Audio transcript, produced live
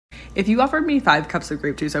If you offered me 5 cups of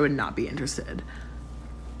grape juice, I would not be interested.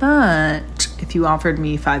 But if you offered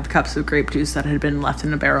me 5 cups of grape juice that had been left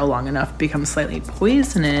in a barrel long enough to become slightly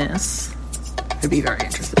poisonous, I'd be very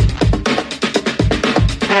interested.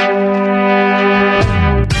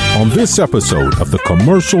 On this episode of The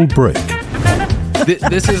Commercial Break.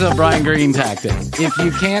 This is a Brian Green tactic. If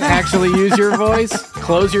you can't actually use your voice,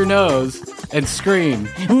 close your nose and scream.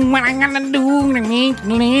 What I'm gonna do to make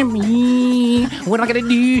you let me? What am I gonna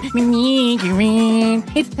do to make you in?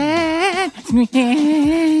 It's that.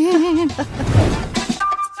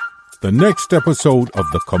 The next episode of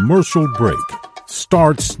The Commercial Break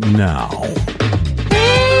starts now.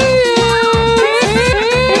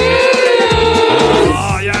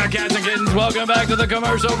 Welcome back to The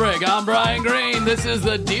Commercial Break. I'm Brian Green. This is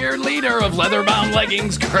the dear leader of leather-bound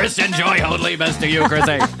leggings, Kristen Joy Hoadley. Best to you,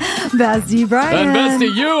 Chrissy. Best to you, Brian. And best to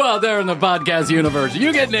you out there in the podcast universe.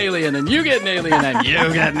 You get an alien, and you get an alien, and you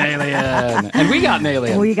get an alien. And we got an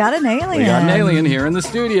alien. We got an alien. We got an alien here in the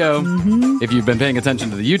studio. Mm-hmm. If you've been paying attention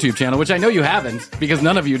to the YouTube channel, which I know you haven't, because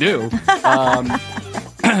none of you do,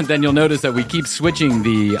 then you'll notice that we keep switching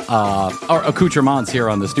our accoutrements here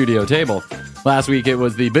on the studio table. Last week it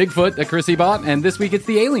was the Bigfoot that Chrissy bought, and this week it's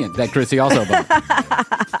the alien that Chrissy also bought.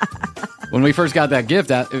 When we first got that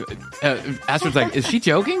gift, Astrid's like, is she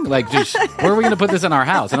joking? Like, where are we going to put this in our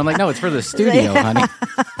house? And I'm like, no, it's for the studio, honey.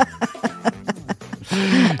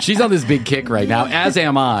 She's on this big kick right now, as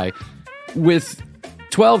am I, with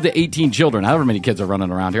 12 to 18 children, however many kids are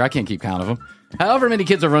running around here. I can't keep count of them. However many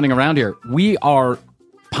kids are running around here, we are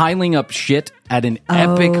piling up shit at an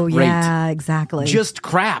epic rate. Yeah, exactly. Just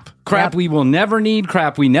crap. Crap we will never need,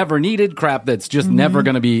 crap we never needed, crap that's just never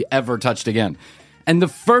going to be ever touched again. And the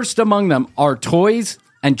first among them are toys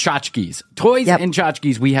and tchotchkes. Toys and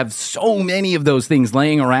tchotchkes, we have so many of those things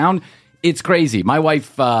laying around. It's crazy. My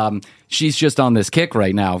wife, she's just on this kick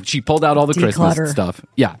right now. She pulled out all the Christmas stuff.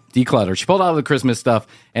 Yeah, declutter. She pulled out all the Christmas stuff,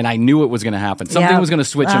 and I knew it was going to happen. Something was going to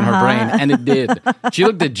switch in her brain, and it did. She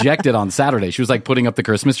looked dejected on Saturday. She was like putting up the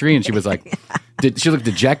Christmas tree, and she was like, she looked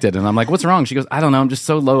dejected. And I'm like, what's wrong? She goes, I don't know. I'm just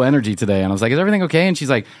so low energy today. And I was like, is everything okay? And she's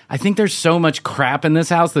like, I think there's so much crap in this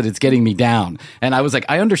house that it's getting me down. And I was like,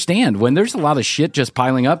 I understand. When there's a lot of shit just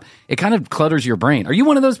piling up, it kind of clutters your brain. Are you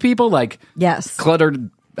one of those people? Like, yes,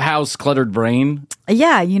 cluttered house, cluttered brain?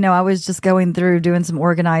 Yeah, I was just going through doing some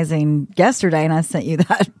organizing yesterday, and I sent you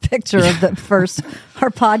that picture of our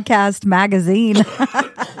podcast magazine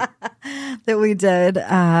that we did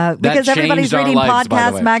because everybody's reading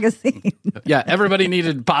Podcast Magazine. Yeah, everybody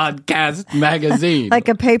needed Podcast Magazine, like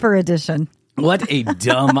a paper edition. What a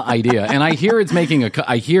dumb idea! And I hear it might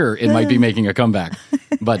be making a comeback,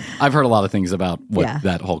 but I've heard a lot of things about what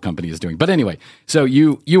that whole company is doing. But anyway, so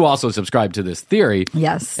you also subscribe to this theory,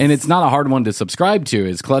 yes? And it's not a hard one to subscribe to.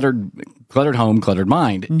 Is cluttered home, cluttered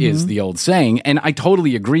mind is the old saying, and I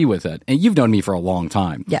totally agree with it. And you've known me for a long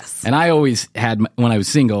time, yes? And I always had, when I was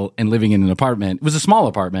single and living in an apartment, it was a small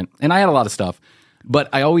apartment, and I had a lot of stuff, but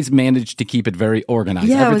I always managed to keep it very organized.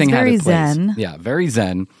 Yeah, everything it was very had its place. zen. Yeah, very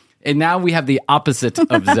zen. And now we have the opposite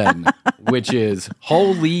of zen, which is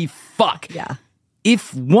holy fuck. Yeah.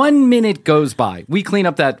 If 1 minute goes by, we clean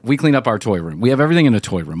up our toy room. We have everything in a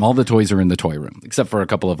toy room. All the toys are in the toy room, except for a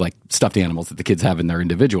couple of like stuffed animals that the kids have in their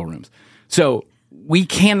individual rooms. So we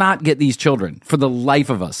cannot get these children, for the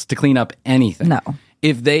life of us, to clean up anything. No.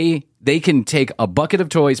 If they can take a bucket of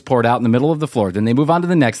toys, pour it out in the middle of the floor, then they move on to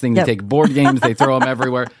the next thing. They take board games, they throw them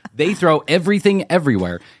everywhere. They throw everything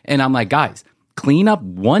everywhere. And I'm like, guys, clean up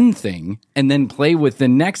one thing and then play with the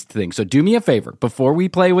next thing. So do me a favor. Before we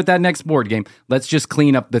play with that next board game, let's just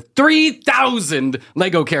clean up the 3,000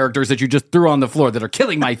 Lego characters that you just threw on the floor that are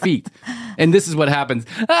killing my feet. And this is what happens.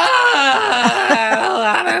 I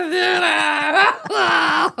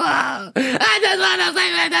just want to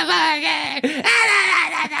play with the board game.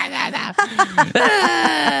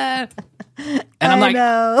 And I'm like,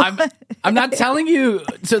 I'm not telling you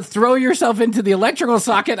to throw yourself into the electrical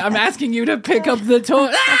socket. I'm asking you to pick up the toy.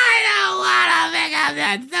 I don't want to pick up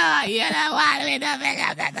that toy. You don't want me to pick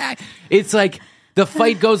up that toy. It's like the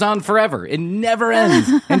fight goes on forever. It never ends.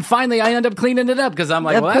 And finally, I end up cleaning it up because I'm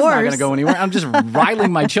like, well, that's not going to go anywhere. I'm just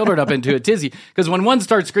riling my children up into a tizzy because when one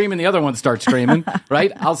starts screaming, the other one starts screaming,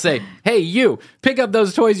 right? I'll say, hey, you, pick up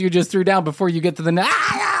those toys you just threw down before you get to the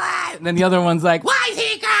And then the other one's like, why is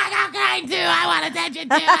he crying? I'm crying too. I want attention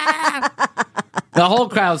too. The whole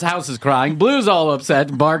crowd's house is crying. Blue's all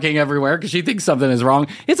upset, barking everywhere because she thinks something is wrong.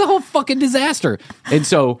 It's a whole fucking disaster. And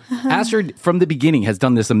so Astrid, from the beginning, has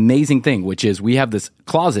done this amazing thing, which is we have this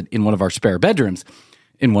closet in one of our spare bedrooms.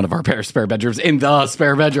 In one of our spare bedrooms, in the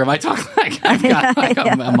spare bedroom. I talk like I've got like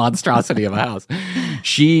a monstrosity of a house.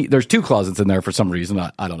 There's 2 closets in there for some reason.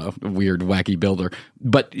 I don't know, weird, wacky builder.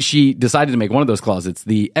 But she decided to make one of those closets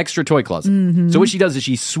the extra toy closet. So what she does is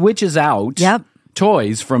she switches out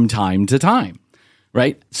toys from time to time,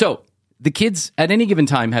 right? So the kids at any given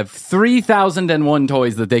time have 3,001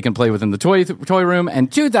 toys that they can play with in the toy room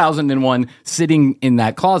and 2,001 sitting in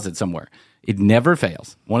that closet somewhere. It never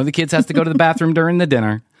fails. One of the kids has to go to the bathroom during the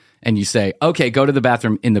dinner, and you say, okay, go to the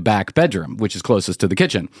bathroom in the back bedroom, which is closest to the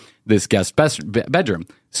kitchen, this guest bedroom.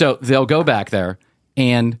 So they'll go back there,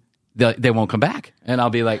 and they won't come back. And I'll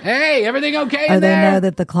be like, hey, everything okay in there? They know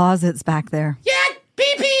that the closet's back there. Yeah,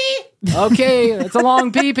 pee-pee. Okay, it's a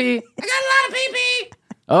long pee-pee. I got a lot of pee-pee.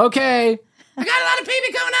 Okay. I got a lot of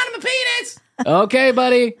pee-pee coming out of my penis. Okay,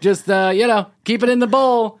 buddy. Just, keep it in the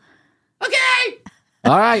bowl. Okay.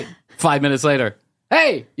 All right. 5 minutes later.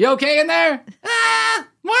 Hey, you okay in there?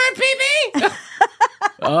 More pee-pee?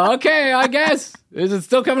 Okay, I guess. Is it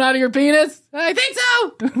still coming out of your penis? I think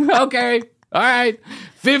so. Okay. All right.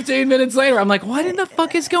 15 minutes later, I'm like, what in the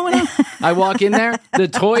fuck is going on? I walk in there. The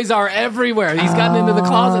toys are everywhere. He's gotten into the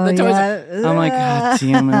closet. The toys. I'm like, God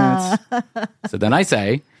damn it. So then I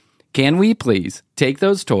say, can we please take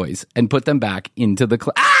those toys and put them back into the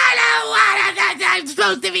closet? I don't want to. I'm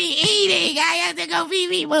supposed to be eating. I have to go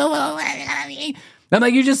pee-pee. I'm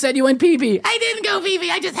like, you just said you went pee-pee. I didn't go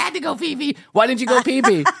pee-pee. I just had to go pee-pee. Why didn't you go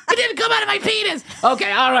pee-pee? It didn't come out of my penis.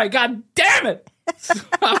 Okay, all right. God damn it.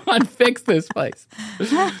 Someone fix this place.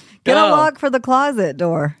 Get a lock for the closet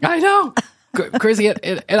door. I know. Chrissy,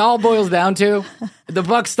 it all boils down to the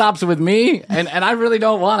buck stops with me, and I really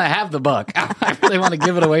don't want to have the buck. I really want to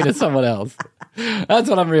give it away to someone else. That's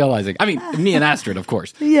what I'm realizing. I mean, me and Astrid, of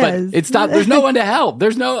course. Yes. But it stopped. There's no one to help.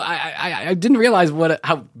 There's no. I didn't realize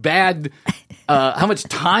how bad. How much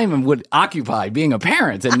time would occupy being a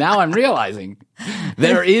parent, and now I'm realizing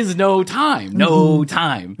there is no time. No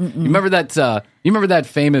time. You remember that? You remember that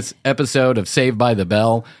famous episode of Saved by the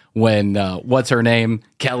Bell when what's her name,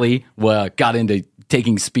 Kelly, got into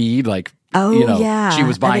taking speed, like. She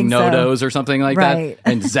was buying No-Dos or something like that.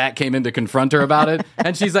 And Zach came in to confront her about it.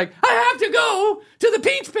 And she's like, I have to go to the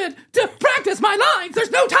Peach Pit to practice my lines. There's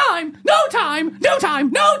no time, no time, no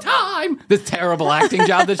time, no time. This terrible acting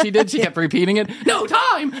job that she did. She kept repeating it. No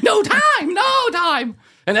time, no time, no time.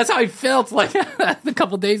 And that's how I felt like a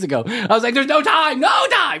couple days ago. I was like, there's no time, no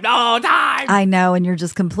time, no time. I know. And you're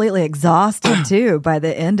just completely exhausted, too, by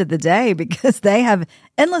the end of the day because they have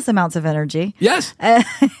endless amounts of energy. Yes.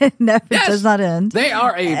 It does not end. They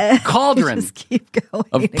are a cauldron just keep going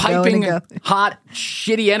of piping hot,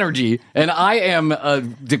 shitty energy. And I am a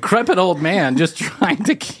decrepit old man just trying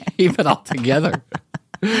to keep it all together.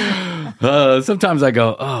 Sometimes I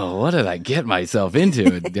go, oh, what did I get myself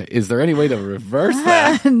into? Is there any way to reverse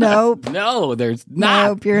that? Nope. No, there's not.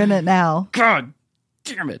 Nope, you're in it now. God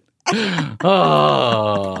damn it.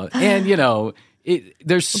 Oh, and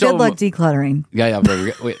there's so good luck decluttering. Yeah.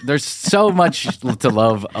 There's so much to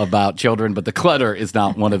love about children, but the clutter is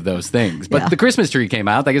not one of those things. But the Christmas tree came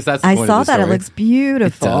out. I guess that's the point of the story. I saw that. It looks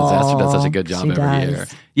beautiful. It does. Astrid does such a good job every year.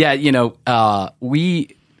 Yeah, you know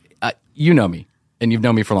me. And you've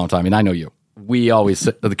known me for a long time, and I know you. We always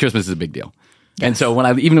the Christmas is a big deal, and so when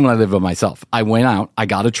I lived by myself, I went out, I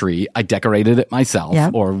got a tree, I decorated it myself,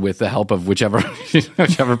 or with the help of whichever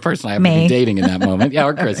person I happen to be dating in that moment,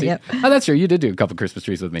 or Chrissy. Yep. Oh, that's true. You did do a couple Christmas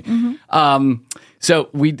trees with me. Mm-hmm. So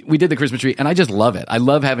we did the Christmas tree, and I just love it. I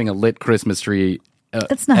love having a lit Christmas tree.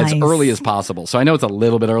 That's nice. As early as possible. So I know it's a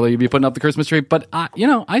little bit early to be putting up the Christmas tree, but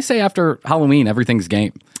I say after Halloween, everything's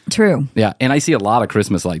game. True. Yeah, and I see a lot of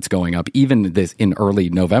Christmas lights going up, even in early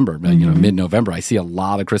November, mid-November. I see a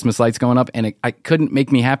lot of Christmas lights going up, and it couldn't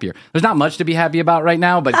make me happier. There's not much to be happy about right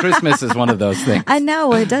now, but Christmas is one of those things. I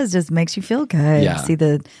know, it does. Just makes you feel good. Yeah. See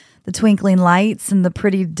the twinkling lights and the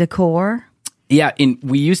pretty decor. Yeah,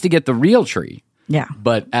 we used to get the real tree. Yeah.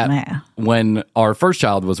 But when our first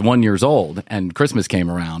child was 1 year old and Christmas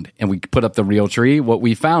came around and we put up the real tree, what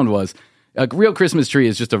we found was a real Christmas tree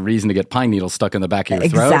is just a reason to get pine needles stuck in the back of your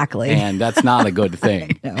throat. Exactly. And that's not a good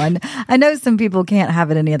thing. I know some people can't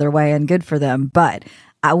have it any other way, and good for them. But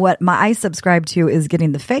what I subscribe to is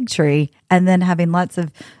getting the fig tree and then having lots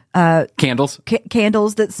of candles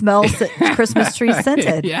that smell Christmas tree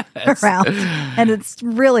scented around, and it's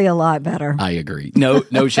really a lot better. I agree.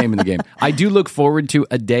 No shame in the game. I do look forward to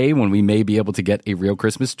a day when we may be able to get a real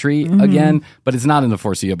Christmas tree again, but it's not in the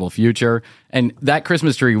foreseeable future. And that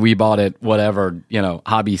Christmas tree we bought at whatever,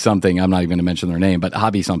 Hobby something, I'm not even going to mention their name, but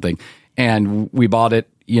Hobby something, and we bought it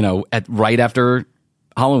at right after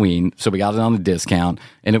Halloween, so we got it on a discount,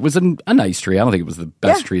 and it was a nice tree. I don't think it was the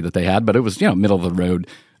best tree that they had, but it was middle of the road.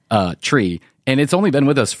 tree. And it's only been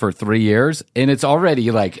with us for 3 years, and it's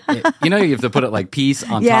already like, you have to put it like piece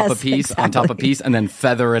on top of piece on top of piece, and then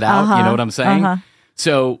feather it out. You know what I'm saying?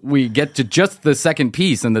 So we get to just the second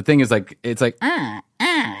piece, and the thing is like, it's like,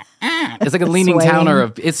 it's like a leaning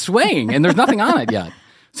tower it's swaying, and there's nothing on it yet.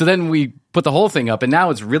 So then we put the whole thing up, and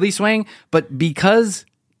now it's really swaying. But because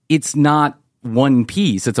it's not one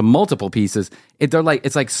piece, it's a multiple pieces. It's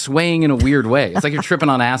like swaying in a weird way. It's like you're tripping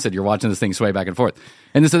on acid. You're watching this thing sway back and forth.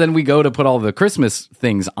 And so then we go to put all the Christmas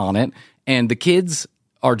things on it, and the kids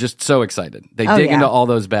are just so excited. They dig into all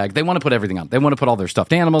those bags. They want to put everything on. They want to put all their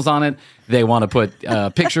stuffed animals on it. They want to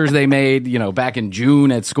put pictures they made, back in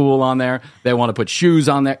June at school on there. They want to put shoes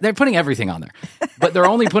on there. They're putting everything on there. But they're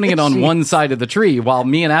only putting it on one side of the tree while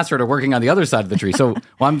me and Astrid are working on the other side of the tree. So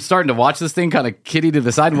I'm starting to watch this thing kind of kitty to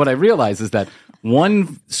the side. And what I realize is that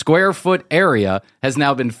 1 square foot area has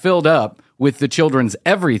now been filled up with the children's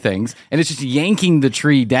everythings, and it's just yanking the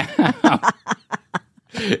tree down.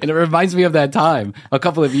 And it reminds me of that time a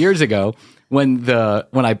couple of years ago when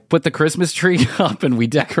I put the Christmas tree up and we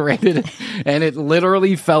decorated it, and it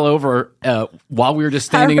literally fell over while we were just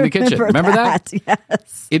standing in the kitchen. Remember that?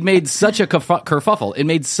 Yes. It made such a kerfuffle. It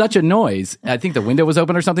made such a noise. I think the window was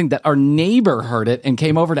open or something, that our neighbor heard it and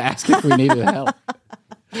came over to ask if we needed help.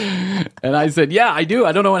 And I said, yeah, I do.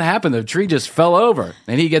 I don't know what happened. The tree just fell over.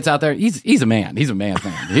 And he gets out there. He's a man. He's a man's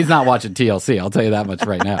man. He's not watching TLC. I'll tell you that much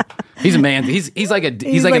right now. He's a man. He's like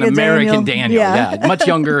an American Daniel. Yeah. Much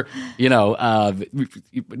younger,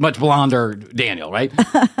 much blonder Daniel, right?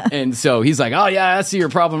 And so he's like, oh yeah, I see your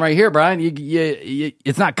problem right here, Brian.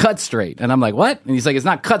 It's not cut straight. And I'm like, what? And he's like, it's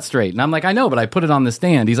not cut straight. And I'm like, I know, but I put it on the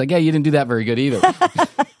stand. He's like, yeah, you didn't do that very good either.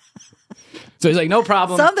 So he's like, no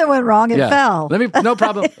problem. Something went wrong. It fell. No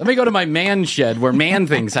problem. Let me go to my man shed where man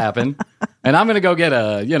things happen. And I'm going to go get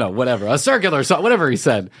a circular saw, whatever he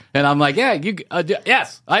said. And I'm like, yeah,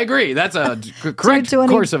 yes, I agree. That's a correct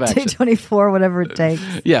course of action. 224, whatever it takes.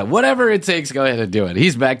 Yeah, whatever it takes, go ahead and do it.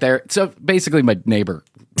 He's back there. So basically my neighbor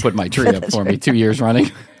put my tree up for me 2 years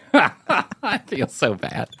running. I feel so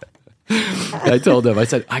bad. I told him, I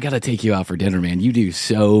said, I got to take you out for dinner, man. You do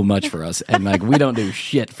so much for us. And like, we don't do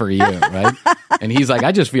shit for you, right? And he's like,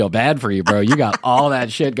 I just feel bad for you, bro. You got all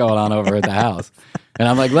that shit going on over at the house. And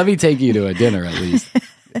I'm like, let me take you to a dinner at least.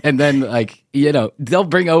 And then they'll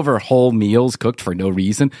bring over whole meals cooked for no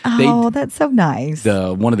reason. That's so nice.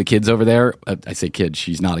 One of the kids over there, I say kid,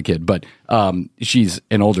 she's not a kid, but she's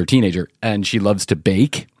an older teenager and she loves to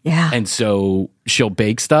bake. Yeah. And so she'll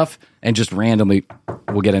bake stuff and just randomly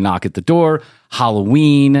we'll get a knock at the door.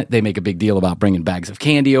 Halloween, they make a big deal about bringing bags of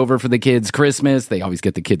candy over for the kids. Christmas, they always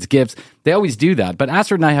get the kids gifts. They always do that. But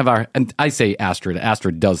Astrid and I have and I say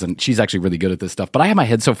Astrid doesn't. She's actually really good at this stuff. But I have my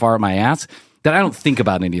head so far at my ass that I don't think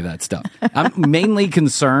about any of that stuff. I'm mainly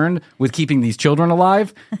concerned with keeping these children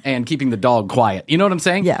alive and keeping the dog quiet. You know what I'm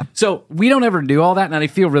saying? Yeah. So we don't ever do all that, and I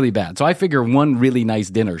feel really bad. So I figure one really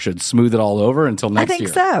nice dinner should smooth it all over until next year.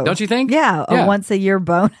 I think so. Don't you think? Yeah, a once-a-year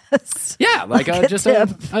bonus. Yeah, like just a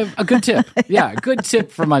good tip. Yeah, a good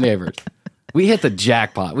tip from my neighbors. We hit the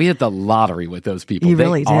jackpot. We hit the lottery with those people. You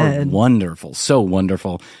really did. They are did. wonderful. So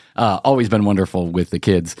wonderful. Always been wonderful with the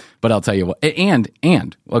kids. But I'll tell you what,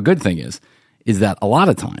 and a good thing is that a lot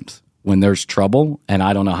of times when there's trouble and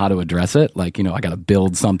I don't know how to address it, like, I got to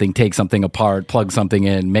build something, take something apart, plug something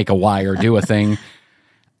in, make a wire, do a thing,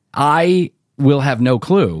 I will have no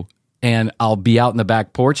clue. And I'll be out in the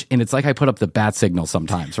back porch, and it's like I put up the bat signal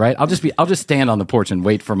sometimes, right? I'll just stand on the porch and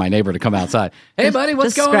wait for my neighbor to come outside. Hey, buddy,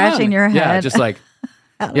 what's going on? Scratching your head. Yeah, just like,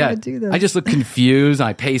 How do I do this? I just look confused. And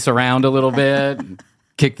I pace around a little bit, and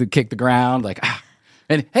kick the ground, like,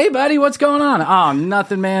 And hey, buddy, what's going on? Oh,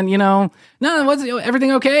 nothing, man. No,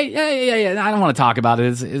 everything okay? Yeah. I don't want to talk about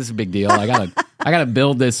it. It's a big deal. I gotta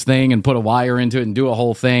build this thing and put a wire into it and do a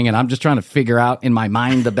whole thing, and I'm just trying to figure out in my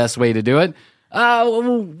mind the best way to do it. Why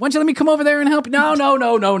don't you let me come over there and help?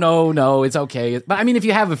 No, it's okay. But I mean, if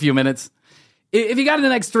you have a few minutes, if you got in the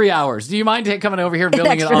next 3 hours, do you mind coming over here and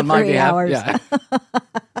building it on my behalf? Hours. Yeah.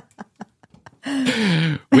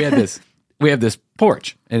 We have this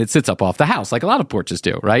porch, and it sits up off the house like a lot of porches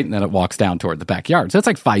do, right? And then it walks down toward the backyard. So it's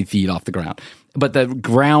like 5 feet off the ground. But the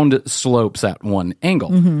ground slopes at one angle.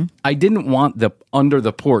 Mm-hmm. I didn't want the under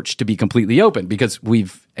the porch to be completely open because we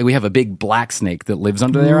have a big black snake that lives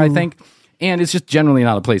under there, I think. And it's just generally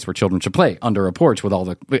not a place where children should play under a porch with all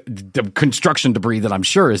the construction debris that I'm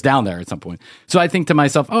sure is down there at some point. So I think to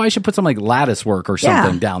myself, I should put some like lattice work or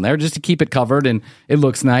something down there just to keep it covered and it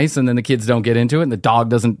looks nice. And then the kids don't get into it and the dog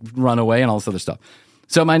doesn't run away and all this other stuff.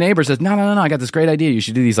 So my neighbor says, no, I got this great idea. You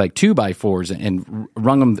should do these like 2x4s and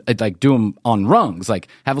rung them, like do them on rungs, like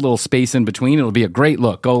have a little space in between. It'll be a great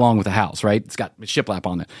look. Go along with the house, right? It's got shiplap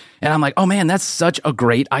on it. And I'm like, oh man, that's such a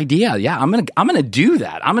great idea. Yeah, I'm gonna do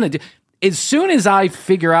that. As soon as I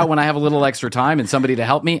figure out when I have a little extra time and somebody to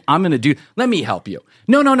help me, let me help you.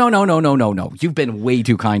 No. You've been way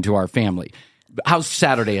too kind to our family. How's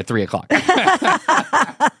Saturday at 3:00?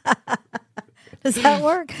 Does that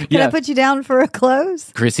work? Can I put you down for a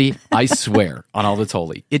close? Chrissy, I swear on all that's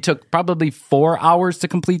holy. It took probably 4 hours to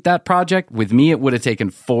complete that project. With me, it would have taken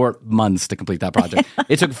 4 months to complete that project.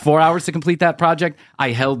 It took 4 hours to complete that project. I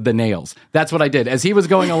held the nails. That's what I did. As he was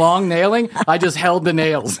going along nailing, I just held the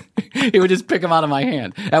nails. He would just pick them out of my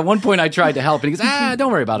hand. At one point, I tried to help, and he goes,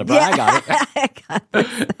 don't worry about it, bro. I got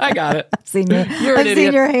it. I got it. I've seen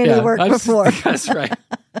your handiwork before. That's right.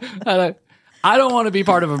 I don't want to be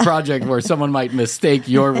part of a project where someone might mistake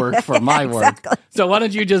your work for my work. So why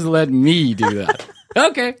don't you just let me do that?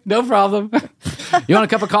 Okay, no problem. You want a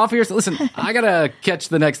cup of coffee or something? Listen, I got to catch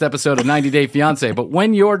the next episode of 90 Day Fiancé, but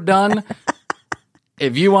when you're done,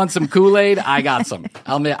 if you want some Kool-Aid, I got some.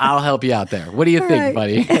 I'll help you out there. What do you think,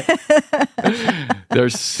 buddy? They're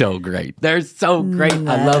so great. They're so great.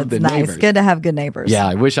 I love the neighbors. Good to have good neighbors. Yeah,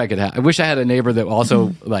 I wish I had a neighbor that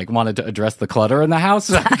also like wanted to address the clutter in the house.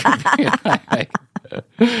 Hey,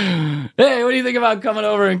 what do you think about coming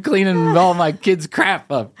over and cleaning all my kids' crap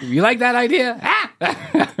up? You like that idea? I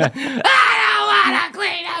don't want to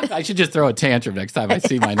clean up. I should just throw a tantrum next time I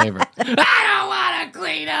see my neighbor. I don't want to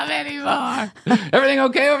clean up anymore. Everything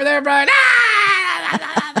okay over there, Brian?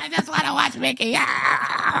 I just want to watch Mickey.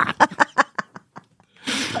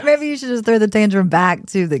 Maybe you should just throw the tantrum back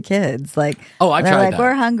to the kids. Like, I tried that.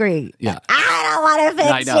 We're hungry. Yeah. I don't want to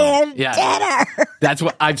fix you dinner. That's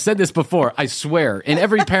what I've said this before. I swear. And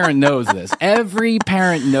every parent knows this. Every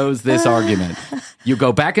parent knows this argument. You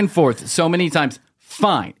go back and forth so many times.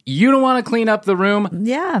 Fine. You don't want to clean up the room.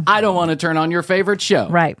 Yeah. I don't want to turn on your favorite show.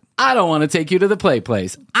 Right. I don't want to take you to the play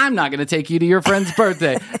place. I'm not going to take you to your friend's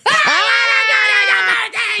birthday. You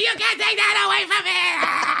can't take that away from me.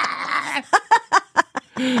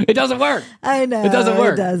 It doesn't work. I know. It doesn't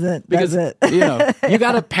work. It doesn't. Because, you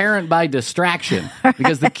got to parent by distraction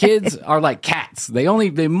because the kids are like cats. They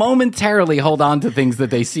momentarily hold on to things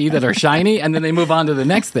that they see that are shiny and then they move on to the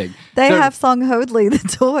next thing. They have Song Hoadley, the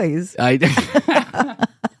toys.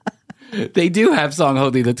 They do have Song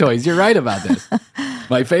Hoadley, the toys. You're right about this.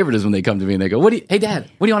 My favorite is when they come to me and they go, hey,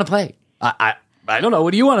 Dad, what do you want to play? I don't know.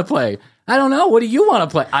 What do you want to play? I don't know. What do you want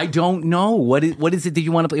to play? I don't know. What is it that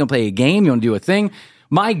you want to play? You want to play a game? You want to do a thing?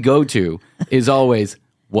 My go-to is always,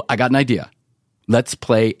 I got an idea. Let's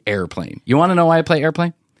play Airplane. You want to know why I play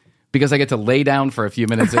Airplane? Because I get to lay down for a few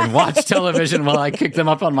minutes and watch television while I kick them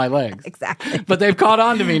up on my legs. Exactly. But they've caught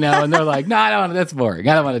on to me now, and they're like, no, I don't want to. That's boring.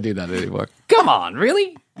 I don't want to do that anymore. Come on,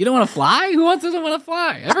 really? You don't want to fly? Who doesn't want to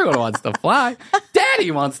fly? Everyone wants to fly.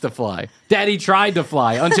 Daddy wants to fly. Daddy tried to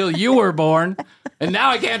fly until you were born, and now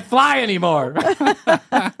I can't fly anymore.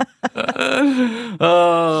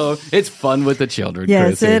 Oh, it's fun with the children,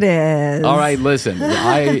 yes, Chrissy. It is. All right, listen.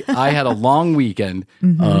 I had a long weekend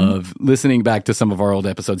of listening back to some of our old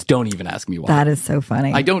episodes. Don't even ask me why. That is so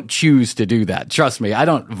funny. I don't choose to do that. Trust me. I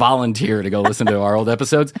don't volunteer to go listen to our old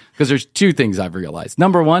episodes because there's two things I've realized.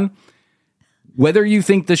 Number one, whether you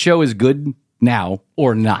think the show is good now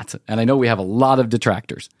or not, and I know we have a lot of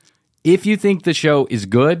detractors, if you think the show is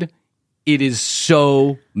good, it is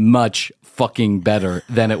so much fucking better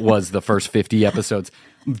than it was the first 50 episodes.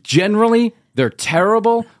 Generally, they're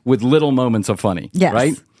terrible with little moments of funny, yes.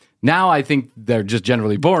 Right? Now I think they're just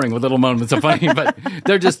generally boring with little moments of funny, but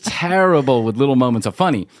they're just terrible with little moments of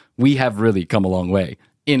funny. We have really come a long way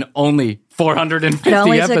in only 450 it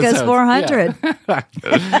only episodes. Took us 400.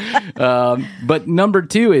 Yeah. But number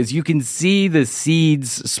two is you can see the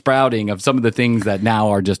seeds sprouting of some of the things that now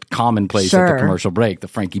are just commonplace at the commercial break. The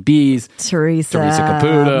Frankie B's, Teresa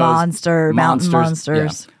Caputo, Mountain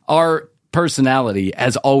Monsters. Yeah. Our personality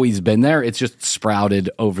has always been there. It's just sprouted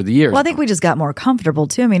over the years. Well, I think we just got more comfortable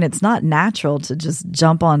too. I mean, it's not natural to just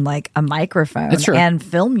jump on like a microphone and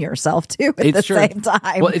film yourself too at the same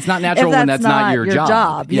time. Well, it's not natural when that's not your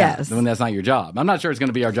job. Yes. When that's not your job. I'm not sure it's going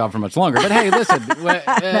to be our job for much longer. But hey, listen,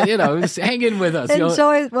 just hang in with us.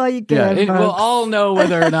 Enjoy it while you can. Yeah, we'll all know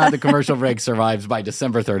whether or not the commercial break survives by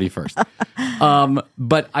December 31st.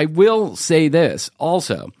 But I will say this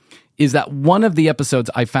also, is that one of the episodes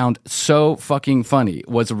I found so fucking funny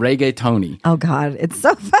was Reggae Tony. Oh, God. It's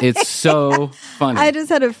so funny. It's so funny. I just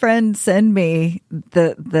had a friend send me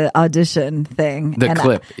the audition thing. The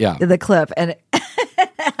clip. The clip. And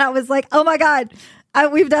I was like, oh, my God.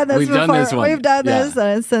 We've done this before. Done this one. We've done this, and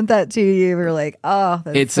I sent that to you. We were like, "Oh,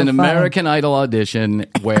 that's it's so an fun. American Idol audition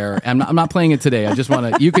where I'm not playing it today. I just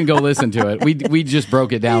want to. You can go listen to it. We just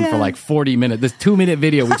broke it down for like 40 minutes. This 2-minute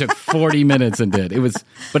video we took 40 minutes and did.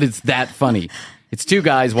 But it's that funny. It's two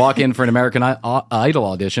guys walk in for an American Idol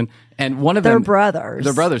audition, and one of them... They're brothers.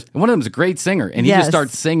 They're brothers. And one of them's a great singer, and he just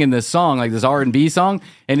starts singing this song, like this R&B song,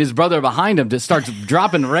 and his brother behind him just starts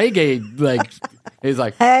dropping reggae, like... He's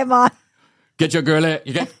like... Hey, Mom. Get your girlie,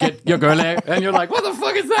 get your girlie, and you're like, what the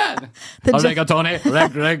fuck is that? Reggaetone.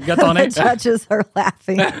 The judges are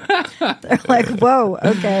laughing. They're like, whoa,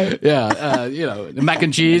 okay. Yeah, mac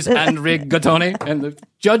and cheese and rigatoni, and the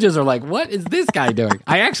judges are like, what is this guy doing?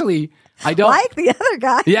 I don't like the other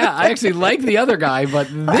guy. Yeah, I actually like the other guy, but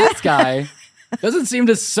this guy doesn't seem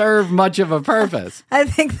to serve much of a purpose. I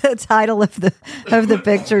think the title of the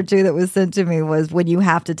picture too that was sent to me was "When You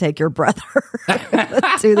Have to Take Your Brother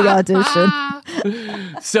to the Audition."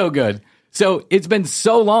 So good. So it's been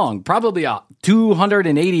so long, probably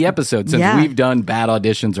 280 episodes since we've done bad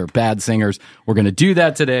auditions or bad singers. We're going to do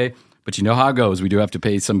that today. But you know how it goes. We do have to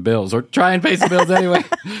pay some bills, or try and pay some bills anyway.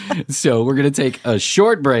 So we're going to take a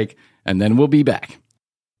short break, and then we'll be back.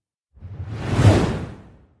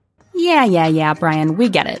 Yeah, Brian, we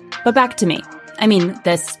get it. But back to me. I mean,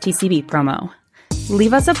 this TCB promo.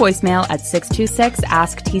 Leave us a voicemail at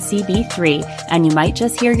 626-ASK-TCB3, and you might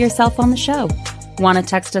just hear yourself on the show. Want to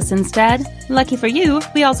text us instead? Lucky for you,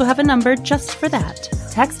 we also have a number just for that.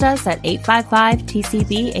 Text us at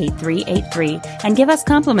 855-TCB-8383 and give us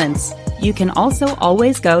compliments. You can also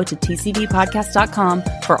always go to tcbpodcast.com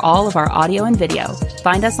for all of our audio and video.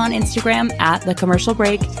 Find us on Instagram at The Commercial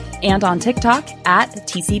Break and on TikTok at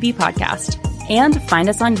TCB Podcast. And find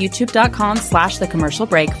us on youtube.com/The Commercial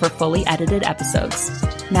Break for fully edited episodes.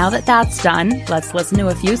 Now that that's done, let's listen to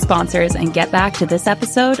a few sponsors and get back to this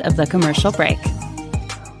episode of The Commercial Break.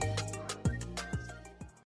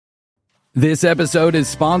 This episode is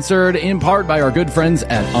sponsored in part by our good friends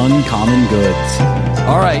at Uncommon Goods.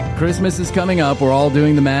 All right, Christmas is coming up. We're all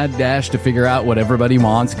doing the mad dash to figure out what everybody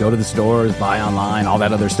wants, go to the stores, buy online, all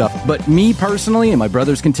that other stuff. But me personally, and my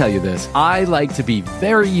brothers can tell you this, I like to be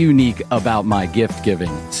very unique about my gift giving.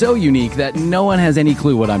 So unique that no one has any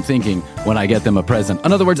clue what I'm thinking when I get them a present.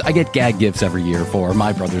 In other words, I get gag gifts every year for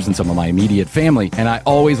my brothers and some of my immediate family, and I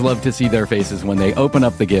always love to see their faces when they open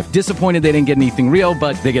up the gift. Disappointed they didn't get anything real,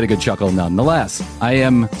 but they get a good chuckle nonetheless. I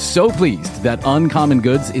am so pleased that Uncommon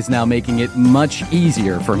Goods is now making it much easier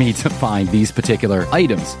for me to find these particular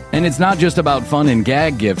items. And it's not just about fun and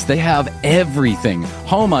gag gifts. They have everything.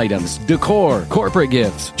 Home items, decor, corporate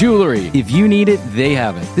gifts, jewelry. If you need it, they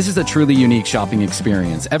have it. This is a truly unique shopping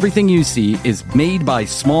experience. Everything you see is made by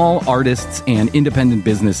small artists and independent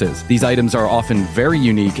businesses. These items are often very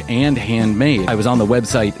unique and handmade. I was on the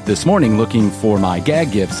website this morning looking for my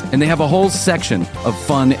gag gifts, and they have a whole section of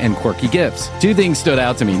fun and quirky gifts. Two things stood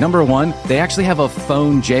out to me. Number one, they actually have a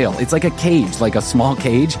phone jail. It's like a cage, like a small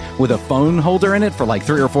cage with a phone holder in it for like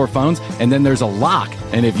 3 or 4 phones, and then there's a lock.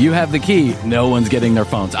 And if you have the key, no one's getting their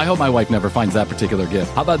phones. I hope my wife never finds that particular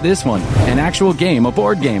gift. How about this one? An actual game, a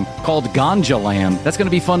board game called Ganja Land. That's going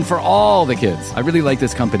to be fun for all the kids. I really like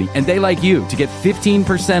this company, and they like you. To get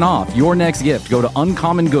 15% off your next gift, go to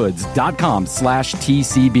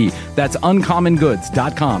uncommongoods.com/TCB. That's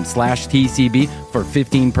uncommongoods.com/TCB for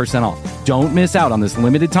 15% off. Don't miss out on this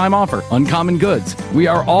limited time offer. Uncommon Goods. We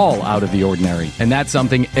are all out of the ordinary, and that's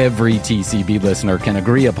something every TCB listener can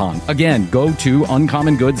agree upon. Again, go to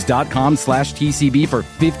uncommongoods.com/TCB for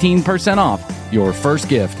 15% off your first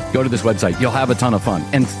gift. Go to this website. You'll have a ton of fun.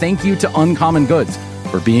 And thank you to Uncommon Goods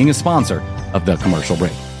for being a sponsor of The Commercial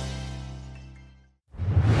Break.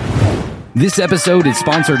 This episode is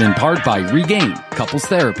sponsored in part by Regain, Couples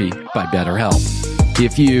Therapy by BetterHelp.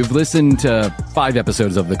 If you've listened to 5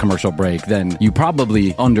 episodes of The Commercial Break, then you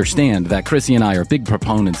probably understand that Chrissy and I are big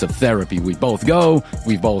proponents of therapy. We both go,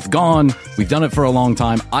 we've both gone, we've done it for a long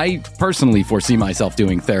time. I personally foresee myself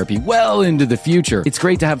doing therapy well into the future. It's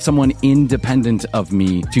great to have someone independent of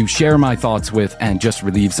me to share my thoughts with and just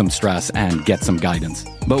relieve some stress and get some guidance.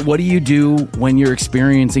 But what do you do when you're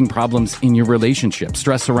experiencing problems in your relationship,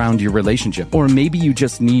 stress around your relationship? Or maybe you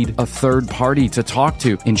just need a third party to talk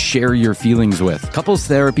to and share your feelings with. Couples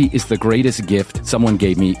therapy is the greatest gift someone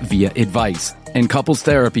gave me via advice. And couples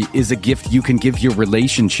therapy is a gift you can give your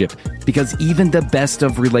relationship, because even the best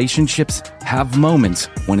of relationships have moments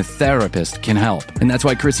when a therapist can help. And that's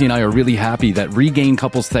why Chrissy and I are really happy that Regain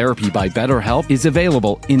Couples Therapy by BetterHelp is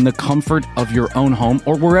available in the comfort of your own home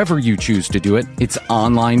or wherever you choose to do it. It's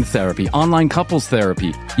online therapy, online couples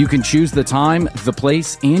therapy. You can choose the time, the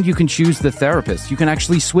place, and you can choose the therapist. You can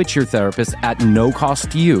actually switch your therapist at no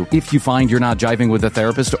cost to you if you find you're not jiving with a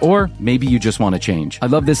therapist, or maybe you just want to change. I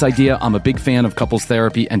love this idea. I'm a big fan of couples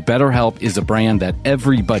therapy, and BetterHelp is a brand that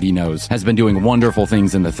everybody knows has been doing wonderful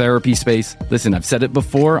things in the therapy space. Listen, I've said it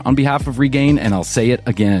before on behalf of Regain, and I'll say it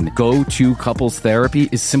again. Go to Couples Therapy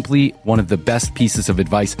is simply one of the best pieces of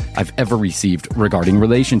advice I've ever received regarding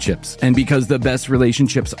relationships. And because the best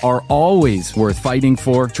relationships are always worth fighting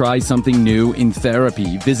for, try something new in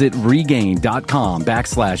therapy. Visit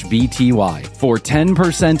regain.com/BTY for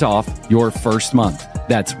 10% off your first month.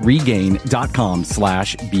 That's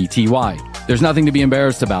regain.com/BTY. There's nothing to be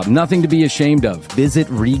embarrassed about, nothing to be ashamed of. Visit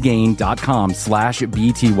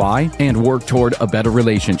regain.com/BTY and work toward a better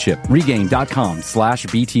relationship.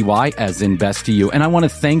 Regain.com/BTY, as in best to you. And I want to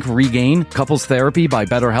thank Regain Couples Therapy by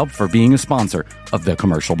BetterHelp for being a sponsor of The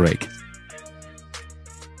Commercial Break.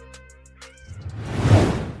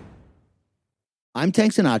 I'm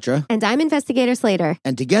Tank Sinatra. And I'm Investigator Slater.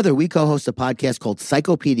 And together we co-host a podcast called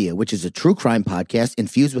Psychopedia, which is a true crime podcast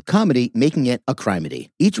infused with comedy, making it a crimedy.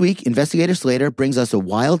 Each week, Investigator Slater brings us a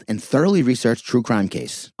wild and thoroughly researched true crime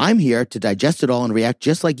case. I'm here to digest it all and react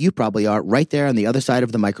just like you probably are right there on the other side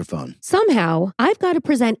of the microphone. Somehow, I've got to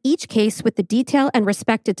present each case with the detail and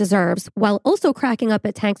respect it deserves, while also cracking up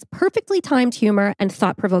at Tank's perfectly timed humor and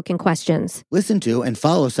thought-provoking questions. Listen to and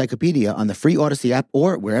follow Psychopedia on the free Odyssey app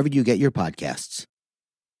or wherever you get your podcasts.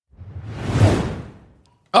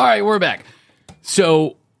 All right, we're back.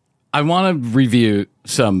 So I want to review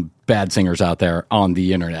some bad singers out there on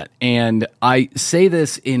the internet. And I say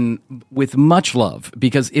this with much love,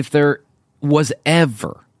 because if there was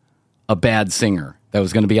ever a bad singer that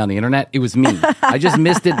was going to be on the internet, it was me. I just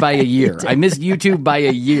missed it by a year. I missed YouTube by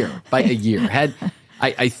a year. I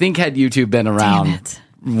think had YouTube been around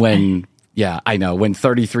when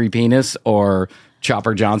 33 Penis or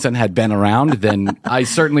Chopper Johnson had been around, then I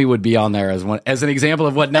certainly would be on there as an example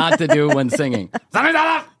of what not to do when singing.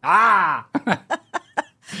 I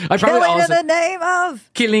Killing in the name of.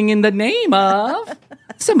 Killing in the name of.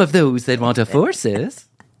 Some of those that want to force us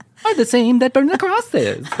are the same that burn the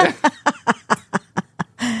crosses.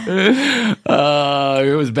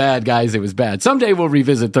 It was bad, guys. It was bad. Someday we'll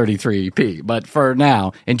revisit 33P, but for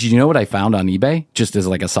now. And did you know what I found on eBay? Just as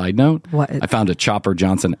like a side note, what? I found a Chopper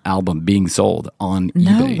Johnson album being sold on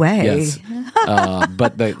No eBay. way. Yes.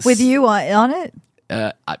 But with you on it?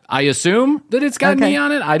 I assume that it's got me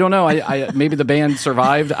on it. I don't know. I maybe the band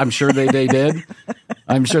survived. I'm sure they did.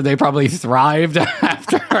 I'm sure they probably thrived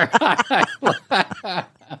after.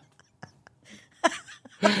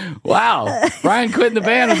 Wow. Brian quitting the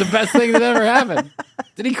band was the best thing that ever happened.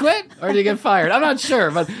 Did he quit or did he get fired? I'm not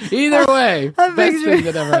sure, but either way, best thing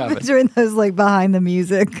that ever happened. I'm picturing those like behind the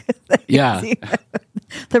music. Yeah.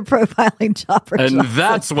 The profiling Chopper Johnson. And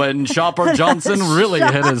that's when Chopper Johnson really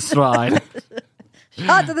hit his stride.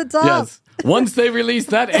 Shot to the top. Yes. Once they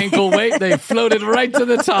released that ankle weight, they floated right to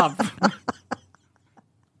the top.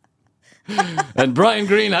 And Brian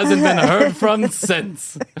Green hasn't been heard from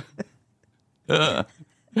since.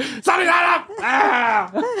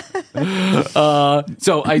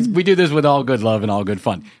 So we do this with all good love and all good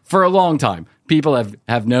fun. For a long time, people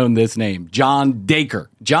have known this name, John Dacre.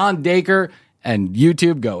 John Dacre and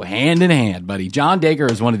YouTube go hand in hand, buddy. John Dacre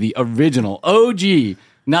is one of the original OG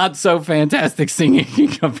not so fantastic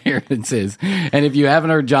singing appearances. And if you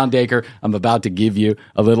haven't heard John Dacre, I'm about to give you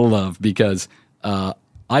a little love, because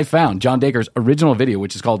I found John Dacre's original video,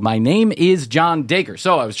 which is called My Name is John Dacre.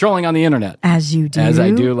 So I was trolling on the internet. As you do. As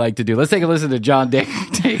I do like to do. Let's take a listen to John Dacre.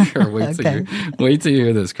 Wait till you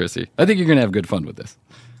hear this, Chrissy. I think you're going to have good fun with this.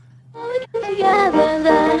 Together,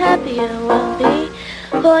 the happier we'll be.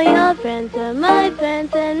 For your friends are my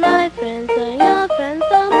friends, and my friends are your friends.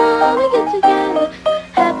 The more we get together,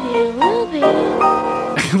 happier we'll be.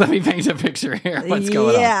 Let me paint a picture here. What's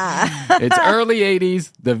going on? It's early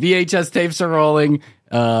 80s. The VHS tapes are rolling.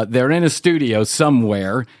 They're in a studio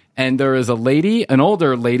somewhere, and there is a lady, an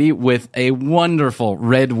older lady, with a wonderful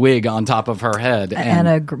red wig on top of her head. And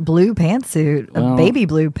a blue pantsuit, a baby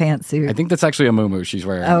blue pantsuit. I think that's actually a muumuu she's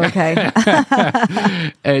wearing. Oh, okay.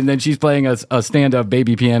 And then she's playing a stand-up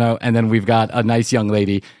baby piano, and then we've got a nice young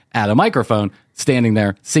lady at a microphone standing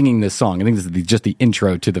there singing this song. I think this is just the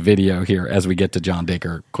intro to the video here as we get to John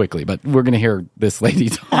Dacre quickly, but we're going to hear this lady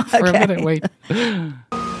talk for a minute. Wait.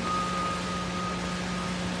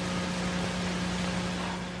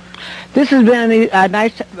 This has been a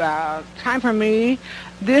nice time for me.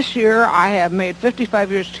 This year I have made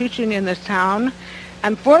 55 years teaching in this town.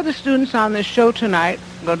 And for the students on this show tonight,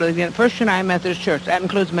 go to the First United Methodist Church. That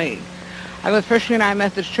includes me. I go to First United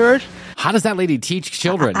Methodist Church. How does that lady teach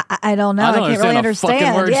children? I don't know. I can't really understand.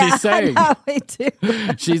 Fucking word yeah, she's saying. I know, me too.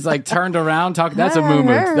 She's like turned around talking. That's a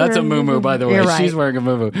muumuu. That's a muumuu, by the way. Right. She's wearing a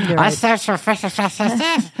muumuu. Right. I said the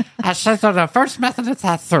First Methodist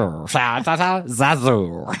Zazu.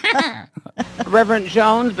 Reverend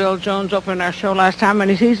Jones, Bill Jones, opened our show last time,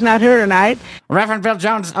 and he's not here tonight. Reverend Bill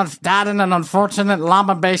Jones died in an unfortunate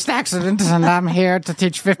llama-based accident, and I'm here to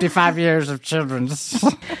teach 55 years of children.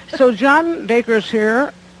 So John Dacre's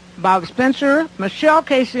here. Bob Spencer, Michelle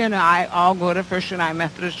Casey, and I all go to First United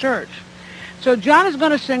Methodist Church. So John is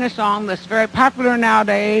going to sing a song that's very popular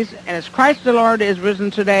nowadays, and it's Christ the Lord is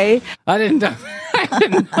Risen Today. I didn't know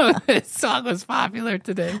this song was popular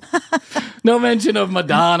today. No mention of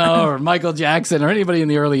Madonna or Michael Jackson or anybody in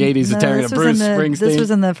the early 80s tearing to Bruce Springsteen. This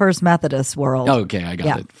was in the First Methodist world. Okay, I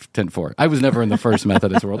got it. 10-4. I was never in the First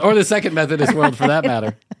Methodist world, or the Second Methodist world for that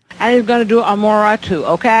matter. And he's going to do Amora too,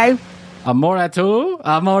 okay? Amore tu?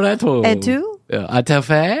 Amore tu. Et tu? A te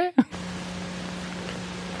fait?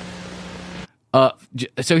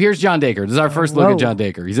 So here's John Dacre. This is our first look at John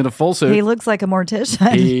Dacre. He's in a full suit. He looks like a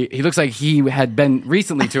mortician. He looks like he had been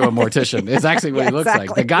recently to a mortician. It's actually what he looks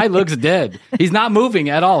like. The guy looks dead. He's not moving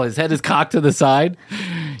at all. His head is cocked to the side.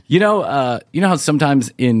 You know how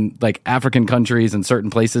sometimes in like African countries and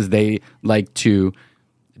certain places they like to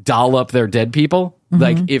doll up their dead people? Mm-hmm.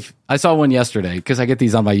 Like if I saw one yesterday, because I get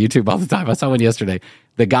these on my YouTube all the time. I saw one yesterday.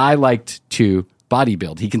 The guy liked to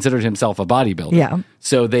bodybuild. He considered himself a bodybuilder. Yeah.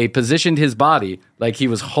 So they positioned his body like he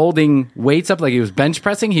was holding weights up, like he was bench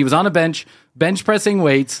pressing. He was on a bench pressing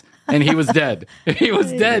weights, and he was dead. He was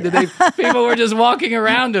dead. And people were just walking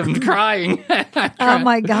around him crying. Oh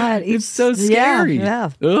my God. It's so scary.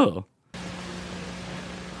 Yeah. Ugh.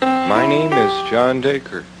 My name is John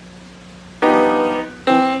Dacre.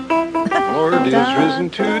 Lord is risen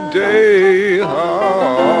today,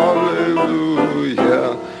 hallelujah.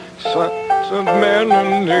 Sons of men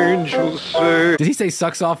and angels say. Did he say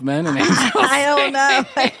sucks off men and angels? I don't know.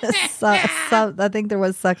 I think there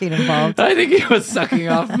was sucking involved. I think he was sucking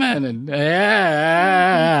off men and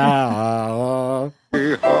hallelujah.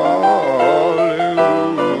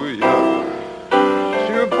 It's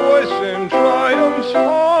your voice in triumph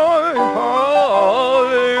high,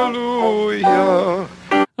 hallelujah.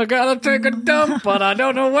 I gotta take a dump, but I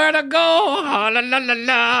don't know where to go.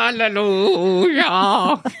 Hallelujah.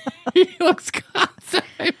 He looks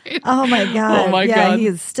constipated. Oh my God. Oh my yeah, God. he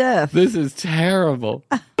is stiff. This is terrible.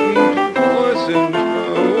 Yeah,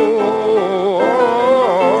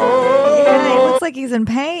 he looks like he's in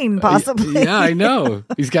pain, possibly. Yeah, I know.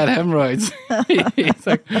 He's got hemorrhoids. He's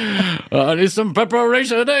like, I need some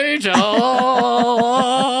preparation, angel.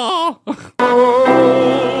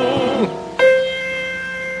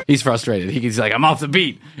 He's frustrated. He's like, I'm off the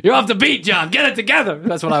beat. You're off the beat, John. Get it together.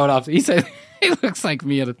 That's what I would off. He said, he looks like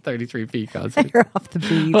me at a 33 feet concert. You're off the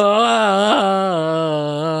beat.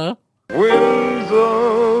 When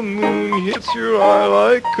the moon hits your eye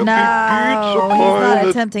like a big pizza No, pie. he's not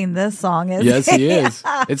attempting this song, is Yes, he? he is.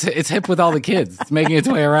 It's hip with all the kids. It's making its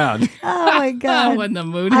way around. Oh my God. When the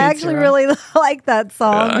moon I hits actually your really like that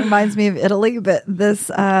song. It reminds me of Italy, but this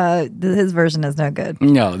his version is no good.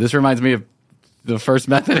 No, this reminds me of the First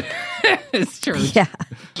Method. It's true. Yeah.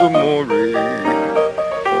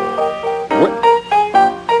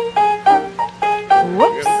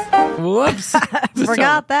 Whoops.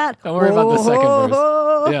 Forgot that. Don't worry about the second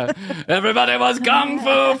verse. Yeah. Everybody was kung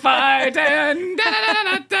fu fighting.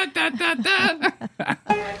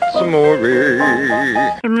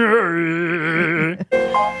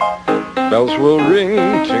 Bells will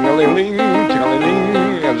ring, ting-a-ling-ling,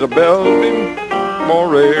 ting-a-ling-ling, as a bell ding, more.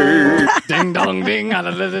 Ding dong ding, a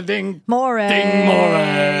little ding. More. Ding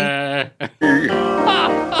more.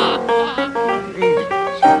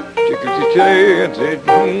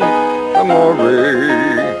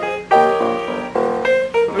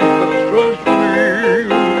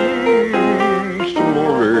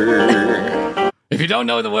 If you don't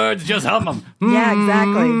know the words, just hum them. Yeah,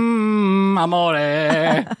 exactly. Amore.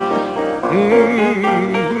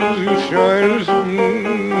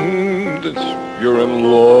 You're in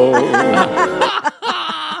love.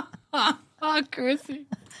 Oh, Chrissy.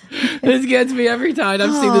 This gets me every time.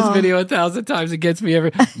 I've seen this video 1,000 times. It gets me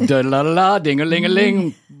every da-la-la-la,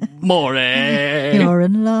 ding-a-ling-a-ling, more. You're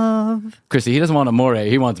in love. Chrissy, he doesn't want a more.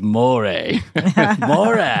 He wants more.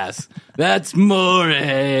 More ass. That's more.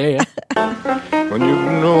 When you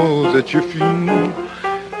know that you feel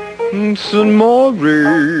Amore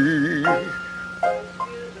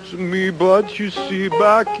to me, but you see,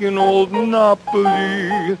 back in old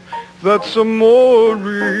Napoli, that's amore.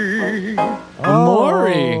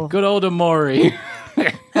 Amore. Good old Amore.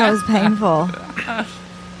 That was painful.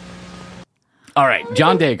 All right,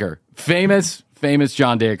 John Dacre. Famous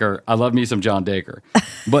John Dacre. I love me some John Dacre.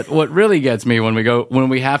 But what really gets me when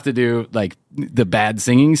we have to do like the bad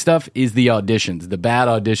singing stuff is the auditions, the bad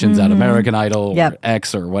auditions at American Idol or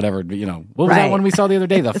X or whatever. You know, what was that one we saw the other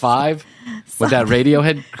day? The Five with that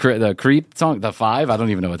Radiohead, the Creep song, The Five. I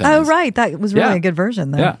don't even know what that is. Oh, right, that was really a good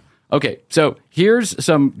version, though. Yeah. Okay, so here's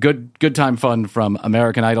some good time fun from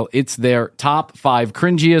American Idol. It's their top 5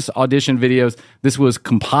 cringiest audition videos. This was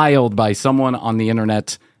compiled by someone on the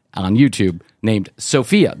internet on YouTube named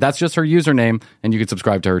Sophia. That's just her username, and you can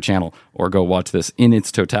subscribe to her channel or go watch this in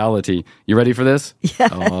its totality. You ready for this? Yeah.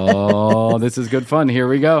 Oh, this is good fun. Here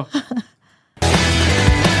we go.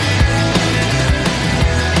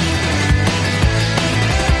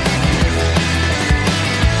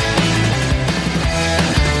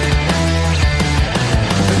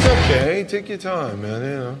 Okay, take your time, man. You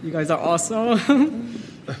know. You guys are awesome.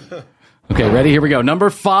 Okay, ready? Here we go. Number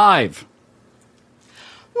 5.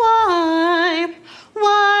 Why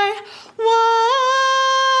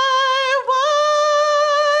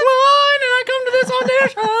did I come to this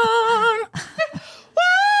audition?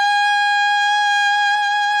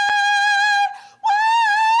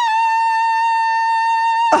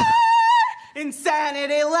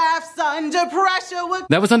 Insanity laughs under pressure.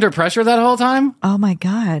 That was Under Pressure that whole time? Oh, my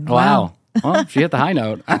God. Wow. Well, she hit the high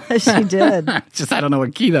note. She did. Just I don't know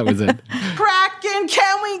what key that was in. Cracking,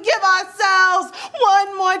 can we give ourselves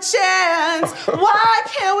one more chance? Why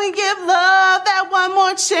can't we give love that one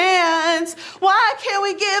more chance? Why can't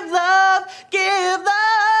we give love?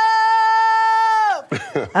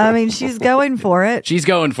 I mean, she's going for it. She's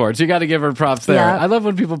going for it. So you got to give her props there. Yeah. I love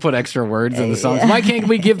when people put extra words in the songs. Why can't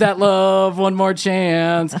we give that love one more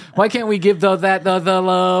chance? Why can't we give the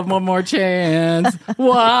love one more chance?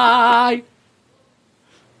 Why?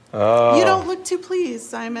 You don't look too pleased,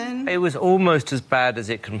 Simon. It was almost as bad as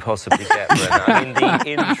it can possibly get, Brenna. I mean, the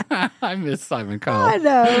intro... I miss Simon Cowell. I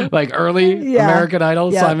know. Like early American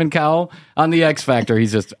Idol, Simon Cowell on the X Factor.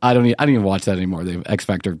 He's just I don't even watch that anymore, the X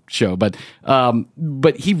Factor show. But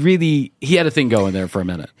he had a thing going there for a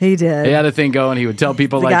minute. He did. He had a thing going. He would tell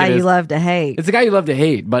people the like guy it is. you love to hate. It's the guy you love to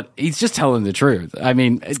hate, but he's just telling the truth. I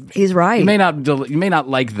mean, he's right. You may not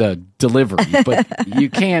like the delivery, but you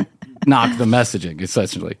can't knock the messaging,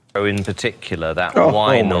 essentially. In particular, that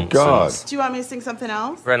why nonsense. God. Do you want me to sing something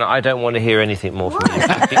else? Brenna, I don't want to hear anything more from you.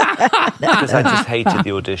 Because I just hated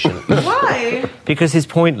the audition. Why? Because it's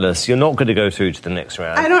pointless. You're not going to go through to the next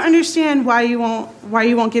round. I don't understand why you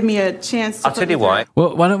won't give me a chance to I'll tell you why.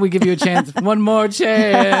 Well, why don't we give you a chance? One more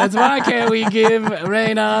chance. Why can't we give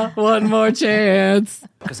Raina one more chance?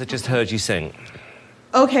 Because I just heard you sing.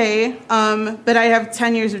 Okay, but I have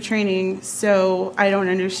 10 years of training, so I don't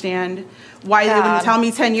understand why they wouldn't tell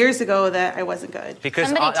me 10 years ago that I wasn't good.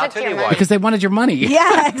 Because I'll tell you why. Because they wanted your money.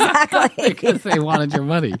 Yeah, exactly. Because they wanted your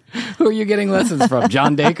money. Who are you getting lessons from?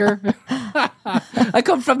 John Dacre? I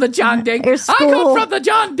come from the John Dacre. I come from the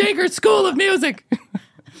John Dacre School of Music.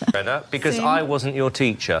 Brenna, because I wasn't your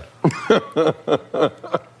teacher.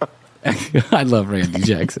 I love Randy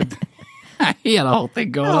Jackson. He had a whole thing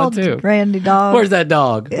going on, too. Randy dog. Where's that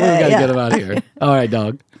dog? We got to get him out of here. All right,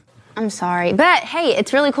 dog. I'm sorry. But, hey,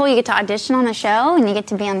 it's really cool. You get to audition on the show, and you get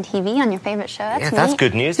to be on TV on your favorite show. That's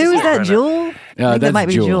good news. Who is that, Jewel? I think that might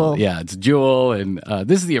be Jewel. Yeah, it's Jewel, and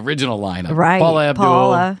this is the original lineup. Right. Paula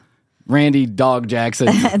Abdul, Randy Dog Jackson,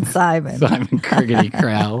 and Simon Criggity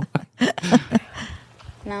Crowell.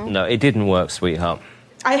 No, it didn't work, sweetheart.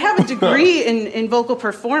 I have a degree in vocal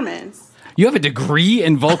performance. You have a degree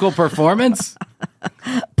in vocal performance?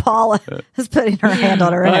 Paula is putting her hand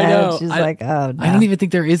on her head. I know. She's like, oh, no. I don't even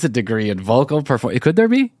think there is a degree in vocal performance. Could there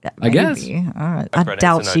be? I guess. I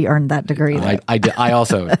doubt she earned that degree. I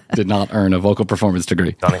also did not earn a vocal performance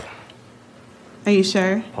degree. Donnie. Are you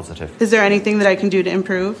sure? Positive. Is there anything that I can do to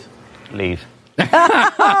improve? Leave.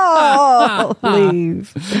 Oh,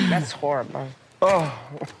 leave. That's horrible. Oh.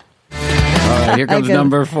 All right, here comes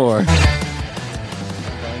number 4.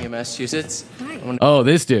 Massachusetts. Oh,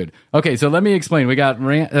 this dude. Okay, so let me explain. We got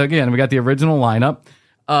the original lineup,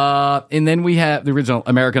 and then we have the original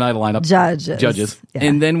American Idol lineup. Judges. Yeah.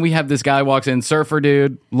 And then we have this guy walks in, surfer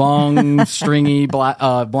dude, long, stringy,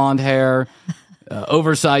 blonde hair,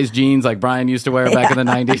 oversized jeans like Brian used to wear back in the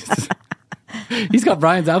 90s. He's got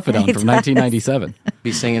Brian's outfit on from 1997.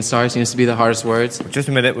 Be singing "Sorry" seems to be the hardest words. Just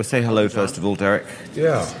a minute. We'll say hello first of all, Derek.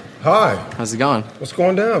 Yeah. Hi. How's it going? What's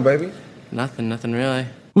going down, baby? Nothing really.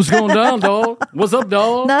 What's going down, dog? What's up,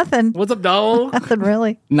 dog? Nothing. What's up, dog? Nothing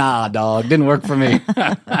really. Nah, dog. Didn't work for me.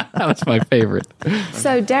 That was my favorite.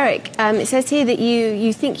 So, Derek, it says here that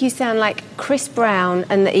you think you sound like Chris Brown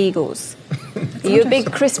and the Eagles. Are you a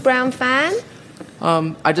big Chris Brown fan?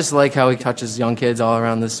 I just like how he touches young kids all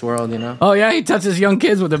around this world, you know? Oh, yeah, he touches young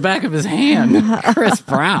kids with the back of his hand. Chris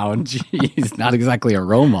Brown. Jeez, not exactly a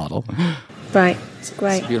role model. Right. It's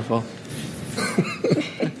great. It's beautiful.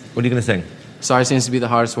 What are you going to sing? Sorry Seems to Be the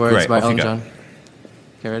Hardest Words Great, by off you Elton go. John.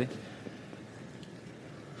 Okay, ready?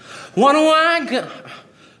 What do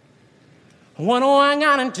I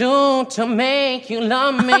gotta do to make you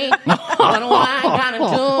love me? What do I gotta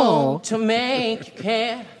do to make you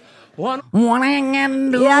care? What I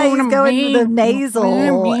gotta do? Yeah, he's to going make to the nasal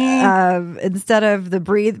instead of the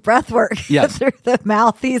breath work Yes. through the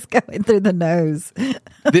mouth. He's going through the nose.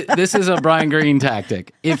 This is a Brian Green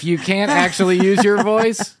tactic. If you can't actually use your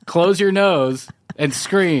voice, close your nose and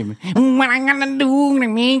scream. What I gonna do to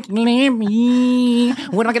make you love me?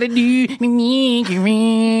 What am I gonna do to make you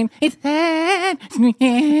rain? It's hard.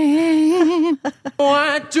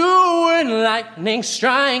 I do when lightning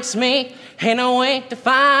strikes me? Ain't no way to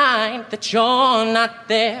find that you're not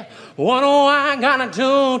there. What do I gotta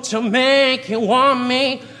do to make you want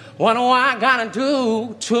me? What do I gotta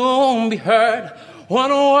do to be heard? What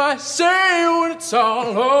do I say when it's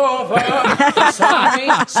all over? Sorry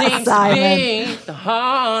seems to be the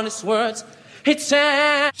hardest words. It's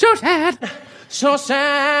sad. So sad. So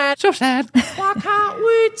sad. So sad. Why can't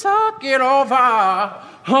we talk it over?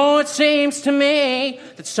 Oh, it seems to me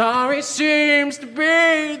that sorry seems to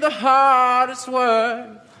be the hardest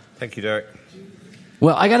word. Thank you, Derek.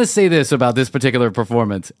 Well, I got to say this about this particular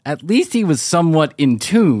performance. At least he was somewhat in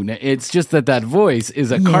tune. It's just that voice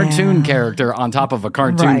is a cartoon character on top of a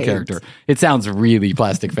cartoon character. It sounds really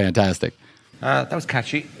plastic fantastic. That was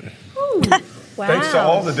catchy. Wow. Thanks to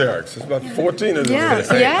all the Dereks. There's about 14 of them.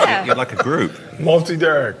 Yeah. You're like a group.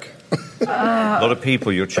 Multi-Derek. A lot of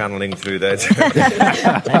people you're channeling through there.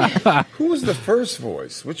 Who was the first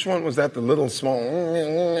voice? Which one was that? The little small...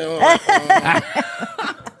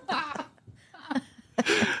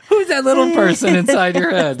 Who's that little person inside your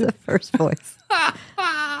head? The first voice.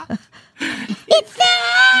 It's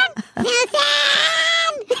sad, so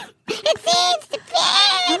sad. It seems to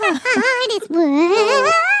be the hardest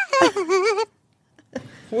word.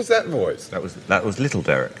 Who was that voice? That was little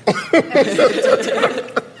Derek.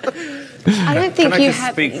 I don't think Can I you just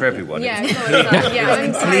have... speak for everyone? Yeah, It's go on, sorry. Yeah,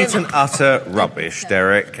 I'm sorry. complete and utter rubbish,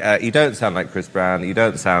 Derek. You don't sound like Chris Brown. You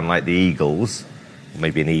don't sound like the Eagles.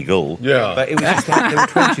 Maybe an eagle. Yeah. But it was just like there were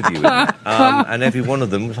 20 of you in there. And every one of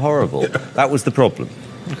them was horrible. That was the problem.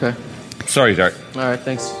 Okay. Sorry, Derek. All right,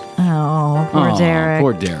 thanks. Oh, poor Aw, Derek.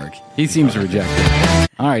 Poor Derek. He seems rejected.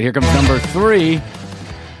 All right, here comes number 3.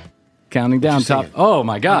 Counting down top. Oh,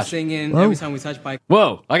 my I'm gosh. singing Every Time We Touch by...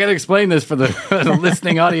 Whoa, I got to explain this for the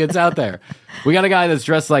listening audience out there. We got a guy that's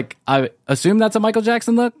dressed like, I assume that's a Michael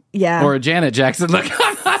Jackson look? Yeah. Or a Janet Jackson look.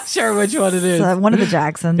 I'm not sure which one it is. One of the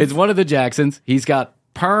Jacksons. It's one of the Jacksons. He's got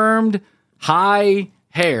permed, high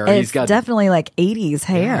hair. It's He's got definitely like 80s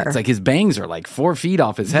hair. It's like his bangs are like 4 feet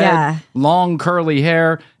off his head. Yeah. Long curly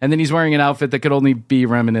hair. And then he's wearing an outfit that could only be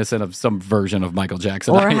reminiscent of some version of Michael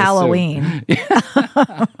Jackson. Or I assume. Halloween.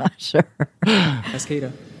 I'm not sure.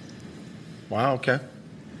 Cascada. Wow, okay.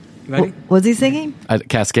 Ready? Was he singing?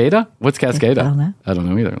 Cascada? What's Cascada? I don't know. I don't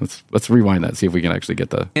know either. Let's rewind that, see if we can actually get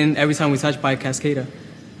the... And Every Time We Touch by Cascada.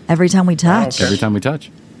 Every Time We Touch. Every Time We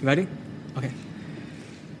Touch. Ready? Okay.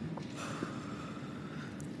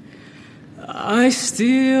 I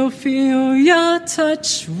still feel your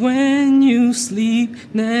touch when you sleep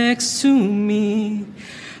next to me.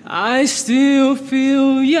 I still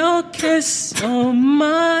feel your kiss on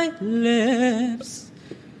my lips.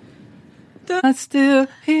 I still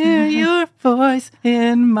hear your voice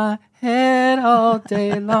in my head all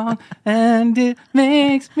day long, and it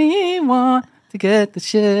makes me want to get the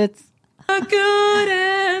shits. The good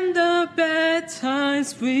and the bad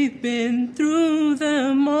times, we've been through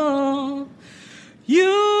them all.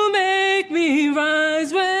 You make me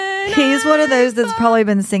rise when He's one of those that's probably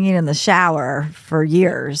been singing in the shower for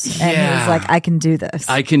years. And Yeah. he's like, I can do this.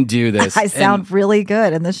 I can do this. I sound really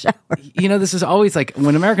good in the shower. You know, this is always like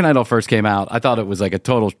when American Idol first came out, I thought it was like a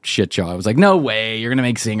total shit show. I was like, no way, you're going to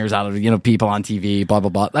make singers out of, people on TV, blah, blah,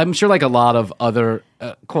 blah. I'm sure like a lot of other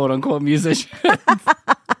quote unquote musicians,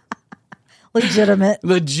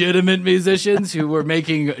 Legitimate musicians who were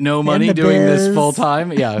making no money the doing biz. this full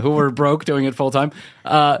time. Yeah, who were broke doing it full time.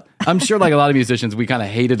 I'm sure like a lot of musicians, we kind of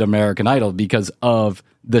hated American Idol because of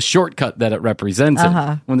the shortcut that it represented.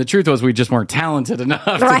 Uh-huh. When the truth was we just weren't talented enough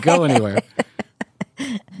to go anywhere.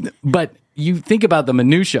 But you think about the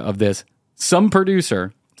minutia of this. Some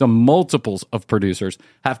producer, some multiples of producers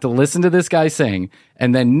have to listen to this guy sing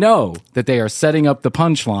and then know that they are setting up the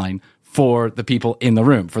punchline for the people in the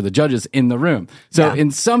room, for the judges in the room. So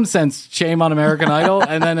in some sense, shame on American Idol.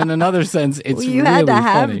 And then in another sense, it's really funny. You had to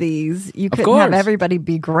have these. You couldn't have everybody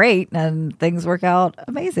be great and things work out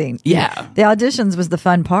amazing. Yeah. The auditions was the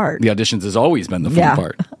fun part. The auditions has always been the fun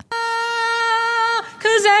part.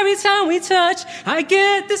 'Cause every time we touch, I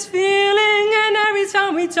get this feeling, and every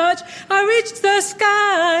time we touch, I reach the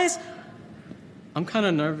skies. I'm kind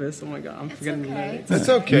of nervous. Oh my God, I'm forgetting the lyrics. That's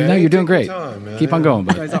okay. No, you're doing Take great. your time, man. Keep on going,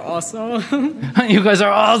 bud. You guys are awesome. You guys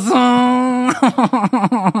are awesome.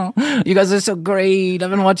 You guys are so great. I've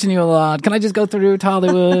been watching you a lot. Can I just go through to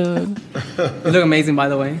Hollywood? You look amazing, by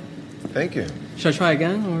the way. Thank you. Should I try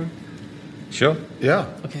again, or? Sure. Yeah.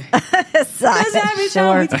 Okay.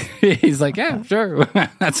 Sure. He's like, yeah, sure.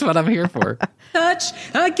 That's what I'm here for. Touch,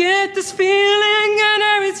 I get this feeling, and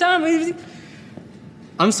every time we...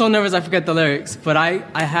 I'm so nervous I forget the lyrics, but I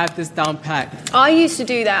have this down pat. I used to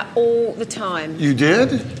do that all the time. You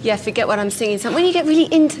did? Yeah, forget what I'm singing. When you get really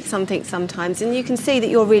into something sometimes, and you can see that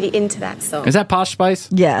you're really into that song. Is that Posh Spice?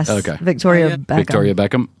 Yes. Okay. Victoria Beckham. Victoria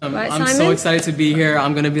Beckham. Right, I'm so Simon? excited to be here.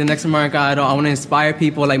 I'm going to be the next American Idol. I want to inspire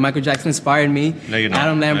people like Michael Jackson inspired me. No, you're not.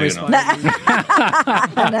 Adam Lambert No, you're inspired me.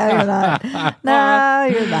 No, you're not. No,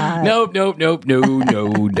 you're not. Nope.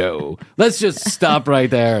 No. Let's just stop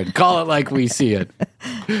right there and call it like we see it.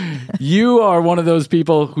 You are one of those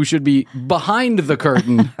people who should be behind the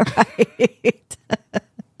curtain. Right.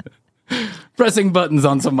 Pressing buttons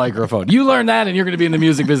on some microphone. You learn that and you're going to be in the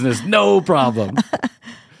music business. No problem.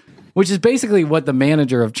 Which is basically what the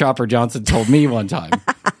manager of Chopper Johnson told me one time.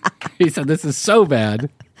 He said, this is so bad.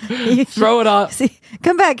 Throw it off. See,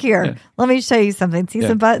 come back here. Yeah. Let me show you something. See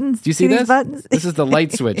some buttons? Do you see this? These buttons? This is the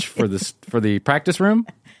light switch for the practice room.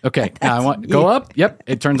 Okay, now I want go up. Yep,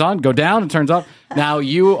 it turns on. Go down. It turns off. Now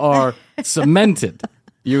you are cemented.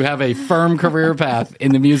 You have a firm career path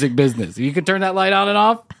in the music business. You can turn that light on and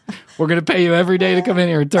off. We're going to pay you every day to come in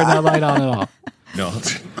here and turn that light on and off. No,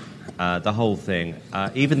 the whole thing.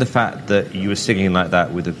 Even the fact that you were singing like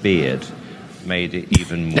that with a beard made it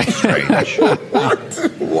even more strange.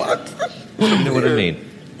 What? You know what I mean?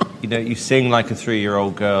 You know, you sing like a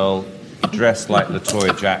 3-year-old girl. Dressed like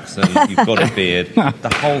LaToya Jackson, you've got a beard.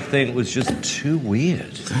 The whole thing was just too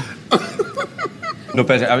weird. No,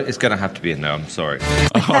 but it's going to have to be a no. I'm sorry.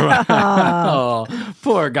 All right. Oh,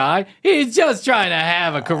 poor guy. He's just trying to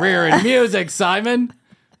have a career in music, Simon.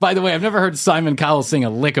 By the way, I've never heard Simon Cowell sing a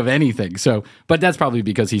lick of anything. But that's probably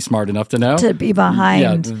because he's smart enough to know. To be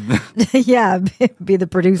behind. Yeah, be the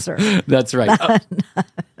producer. That's right.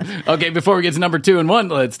 Okay, before we get to number 2 and 1,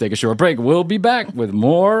 let's take a short break. We'll be back with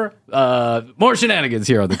more shenanigans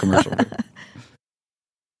here on the commercial break.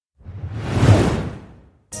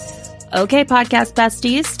 Okay, podcast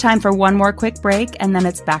besties, time for one more quick break, and then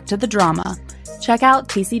it's back to the drama. Check out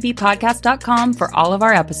tcbpodcast.com for all of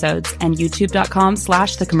our episodes and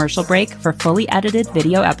youtube.com/The Commercial Break for fully edited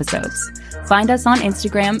video episodes. Find us on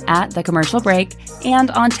Instagram at The Commercial Break and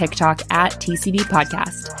on TikTok at TCB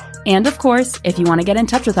Podcast. And of course, if you want to get in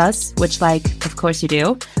touch with us, which of course you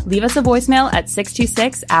do, leave us a voicemail at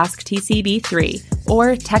 626-ASK-TCB3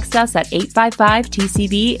 or text us at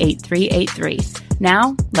 855-TCB-8383.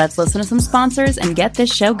 Now, let's listen to some sponsors and get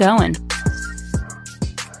this show going.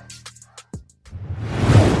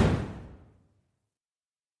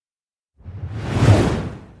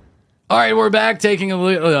 All right, we're back taking a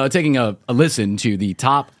listen to the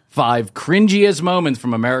top 5 cringiest moments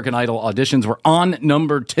from American Idol auditions. We're on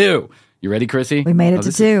number 2. You ready, Chrissy? We made it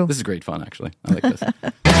to 2. This is great fun, actually. I like this.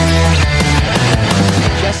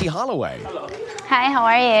 Jessie Holloway. Hello. Hi, how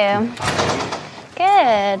are you?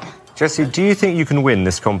 Good. Jessie, do you think you can win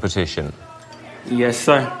this competition? Yes,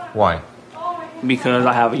 sir. Why? Because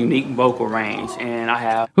I have a unique vocal range, and I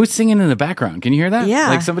have... Who's singing in the background? Can you hear that? Yeah.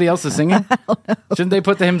 Like somebody else is singing? Shouldn't they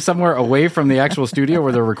put him somewhere away from the actual studio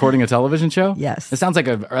where they're recording a television show? Yes. It sounds like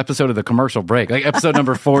an episode of The Commercial Break, like episode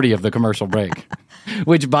number 40 of The Commercial Break,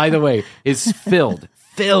 which, by the way, is filled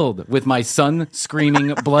with my son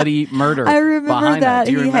screaming bloody murder. I remember that.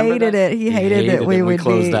 He hated it. He hated that we would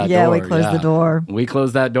closed that door. Yeah, we closed the door. We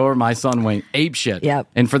closed that door. My son went apeshit. Yep.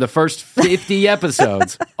 And for the first 50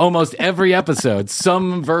 episodes, almost every episode,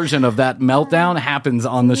 some version of that meltdown happens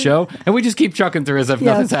on the show. And we just keep trucking through as if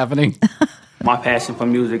nothing's happening. My passion for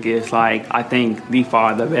music is I think the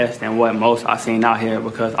far the best and what most I've seen out here,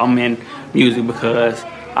 because I'm in music because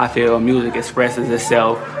I feel music expresses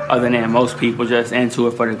itself other than most people just into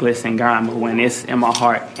it for the glitz and grime. But when it's in my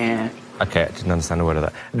heart and Okay, I didn't understand a word of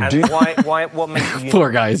that. And what makes you...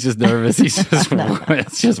 Poor guy is just nervous. He's just,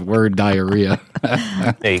 it's just word diarrhea.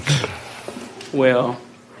 Well,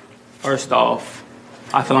 first off,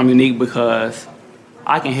 I feel I'm unique because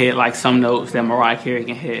I can hit like some notes that Mariah Carey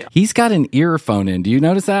can hit. He's got an earphone in. Do you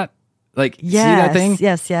notice that? Like, see that thing?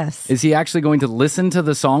 Yes. Is he actually going to listen to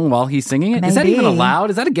the song while he's singing it? Is that even allowed?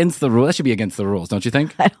 Is that against the rule? That should be against the rules, don't you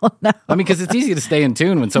think? I don't know. I mean, because it's easy to stay in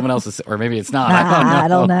tune when someone else is, or maybe it's not. I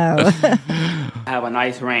don't know. I have a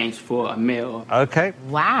nice range for a meal. Okay.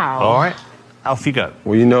 Wow. All right. Off you go.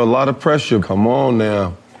 Well, you know, a lot of pressure. Come on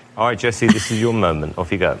now. All right, Jesse, this is your moment.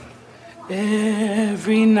 Off you go.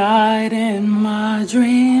 Every night in my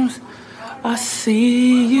dreams, I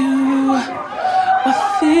see you,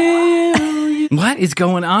 I feel you. What is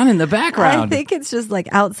going on in the background? I think it's just like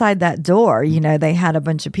outside that door, you know, they had a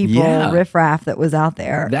bunch of people, riffraff that was out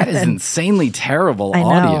there. That is insanely terrible I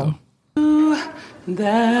audio. know.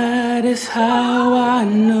 That is how I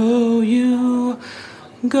know you.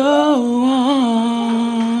 Go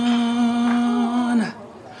on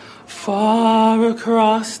far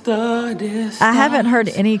across the distance. I haven't heard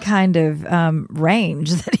any kind of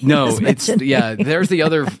range that he was mentioning. There's the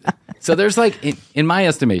other. So there's like, in my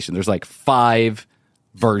estimation, there's like 5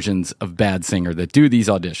 versions of Bad Singer that do these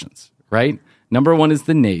auditions, right? Number 1 is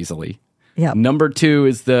the nasally. Yep. Number 2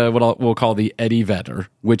 is the we'll call the Eddie Vedder,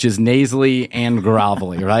 which is nasally and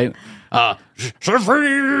gravelly, right? Yeah.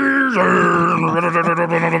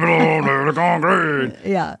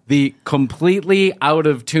 The completely out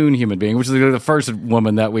of tune human being, which is the first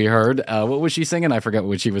woman that we heard. What was she singing? I forget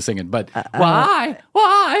what she was singing, but why?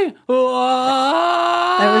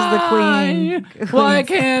 That was the Queen. Why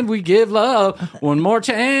can't we give love one more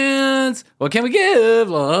chance? Why can't we give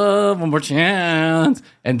love one more chance?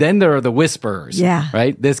 And then there are the whisperers. Yeah.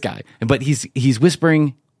 Right? This guy. But he's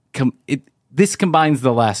whispering. This combines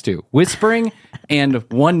the last 2. Whispering and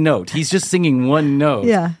one note. He's just singing one note.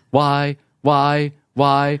 Yeah. Why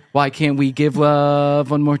can't we give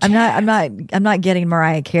love one more chance? I'm not getting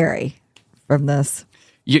Mariah Carey from this.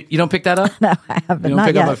 You don't pick that up? No, I haven't. You don't Not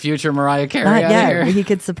pick yet. up a future Mariah Carey Not out yet. here? He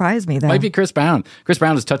could surprise me though. Might be Chris Brown. Chris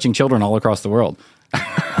Brown is touching children all across the world.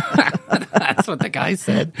 That's what the guy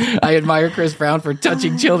said. I admire Chris Brown for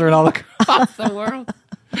touching children all across the world.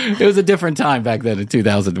 It was a different time back then in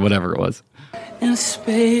 2000, whatever it was. And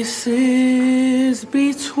spaces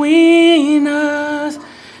between us,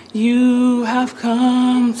 you have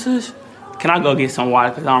come to... Can I go get some water?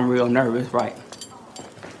 Because I'm real nervous, right?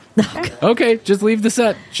 Okay, just leave the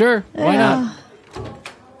set. Sure, why not?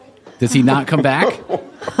 Does he not come back?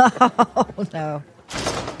 Oh, no.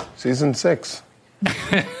 Season 6.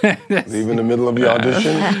 Leave in the middle of the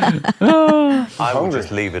audition. I will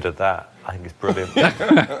just leave it at that. I think it's brilliant.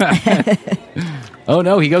 Oh,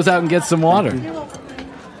 no, he goes out and gets some water.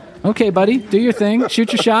 Okay, buddy, do your thing.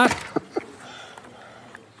 Shoot your shot.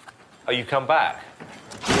 Oh, you come back?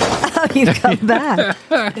 Oh, you come back.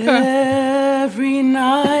 Every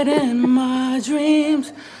night in my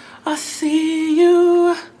dreams, I see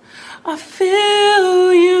you, I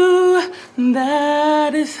feel you.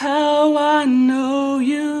 That is how I know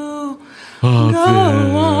you. Go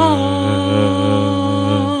on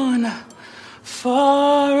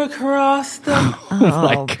far across the...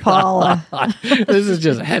 Oh, Paula. This is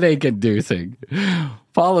just headache-inducing.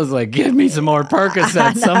 Paula's like, give me some more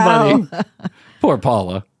Percocet, somebody. Poor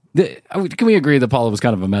Paula. Can we agree that Paula was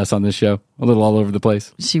kind of a mess on this show? A little all over the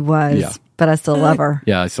place? She was, Yeah. but I still love her.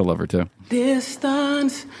 Yeah, I still love her too.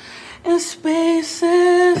 Distance and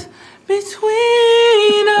spaces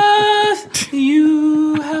between us,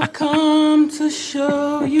 you have come to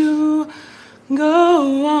show you.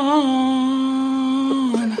 Go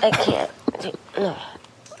on. I can't. No.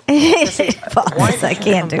 Paula, I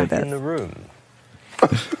can't do In this. the room.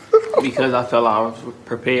 Because I felt I was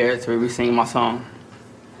prepared to re-sing my song.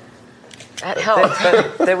 That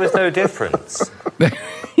helped. There was no difference.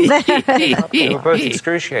 They were both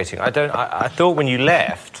excruciating. I thought when you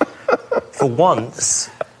left, for once,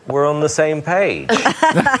 we're on the same page.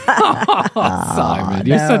 Simon,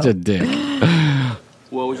 you're such a dick.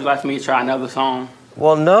 Well, would you like me to try another song?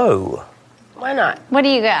 Well, no. Why not? What do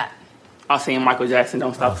you got? I'll sing Michael Jackson,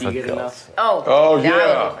 Don't Stop Till You Get Enough. Oh,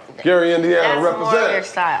 yeah. Gary, Indiana, That's more your represent.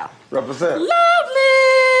 style. Represent. Lovely.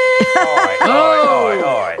 All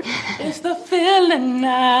right. It's the feeling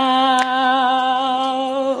now.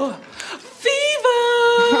 Fever.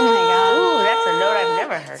 Oh my God. Ooh, that's a note I've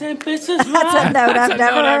never heard. Temperatures That's a rise. note I've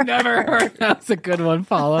never I've heard. never heard. That's a good one,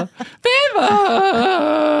 Paula. Fever.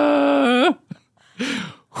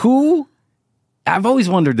 Who? I've always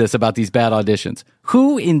wondered this about these bad auditions.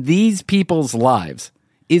 Who in these people's lives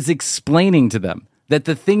is explaining to them that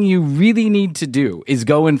the thing you really need to do is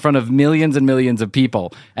go in front of millions and millions of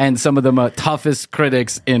people and some of the toughest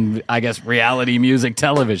critics in, I guess, reality music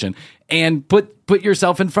television and put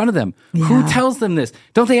yourself in front of them. Yeah. Who tells them this?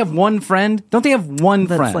 Don't they have one friend? Don't they have one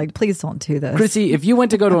That's friend? like, please don't do this. Chrissy, if you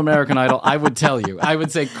went to go to American Idol, I would tell you. I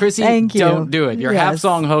would say, Chrissy, Thank you. don't do it. You're Yes. half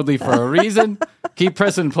song Hoadley for a reason. Keep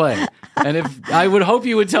pressing play. And if I would hope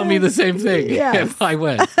you would tell me the same thing if I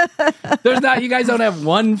went. You guys don't have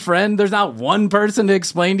one friend. There's not one person to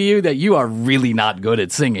explain to you that you are really not good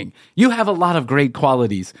at singing. You have a lot of great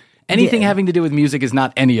qualities. Anything having to do with music is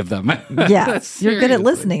not any of them. Yeah, you're good at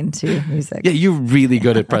listening to music. Yeah, you're really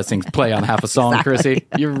good at pressing play on half a song, Exactly. Chrissy.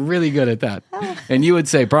 You're really good at that. And you would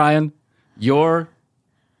say, Brian, your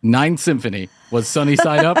Ninth Symphony was Sunny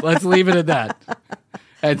Side Up. Let's leave it at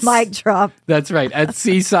that. Mic drop. That's right. At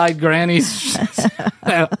Seaside Granny's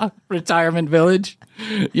retirement village.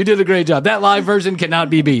 You did a great job. That live version cannot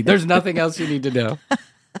be beat. There's nothing else you need to know.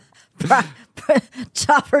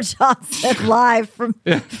 Chopper Johnson live from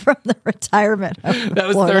the retirement home. That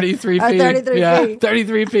was Florida. 33P. 33P. Yeah,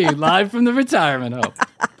 33P. Live from the retirement home.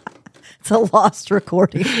 It's a lost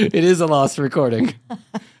recording. It is a lost recording.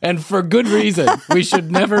 And for good reason. We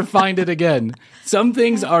should never find it again. Some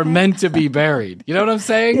things are meant to be buried. You know what I'm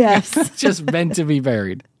saying? Yes. It's just meant to be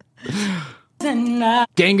buried.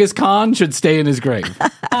 Genghis Khan should stay in his grave.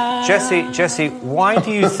 Jesse, why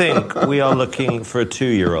do you think we are looking for a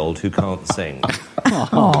 2-year-old who can't sing?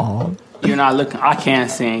 Oh. You're not looking. I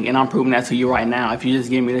can't sing, and I'm proving that to you right now. If you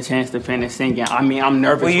just give me the chance to finish singing, I mean, I'm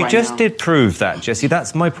nervous. Well, you right just now. did prove that, Jesse.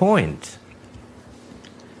 That's my point.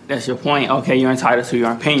 That's your point. Okay, you're entitled to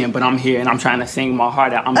your opinion, but I'm here and I'm trying to sing my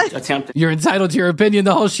heart out. I'm attempting. You're entitled to your opinion.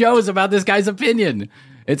 The whole show is about this guy's opinion.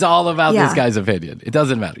 It's all about Yeah. this guy's opinion. It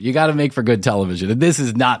doesn't matter. You got to make for good television. And this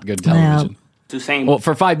is not good television. To sing. Well,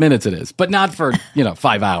 for 5 minutes it is, but not for,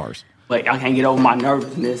 5 hours. But I can't get over my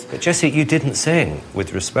nervousness. But Jesse, you didn't sing,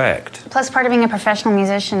 with respect. Plus, part of being a professional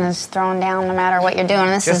musician is thrown down no matter what you're doing.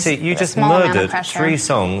 This Jesse, is you a just small amount of murdered pressure. 3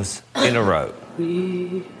 songs in a row.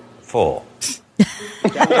 4.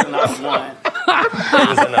 That was not one. It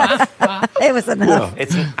was enough. It was enough.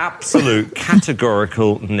 It's an absolute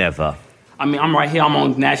categorical never. I mean, I'm right here. I'm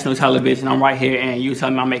on national television. I'm right here, and you tell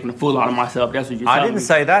me I'm making a fool out of myself. That's what you're I telling didn't me.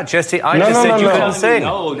 say that, Jesse. I No, just no, said no, you no. couldn't sing.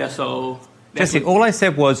 No, that's so. Jesse, all I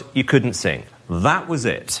said was you couldn't sing. That was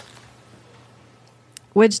it.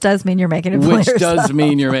 Which does mean you're making a fool Which of yourself. does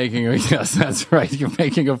mean you're making yes, that's right. You're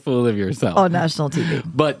making a fool of yourself. on national TV.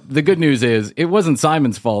 But the good news is it wasn't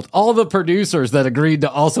Simon's fault. All the producers that agreed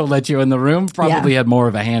to also let you in the room probably had more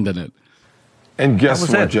of a hand in it. And guess That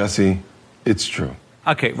was what, it. Jesse? It's true.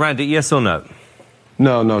 Okay, Randy, yes or no?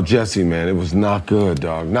 No, Jesse, man, it was not good,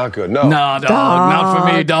 dog. Not good. No. No, dog, not for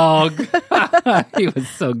me, dog. He was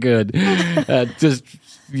so good. Just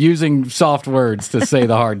using soft words to say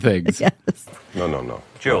the hard things. No.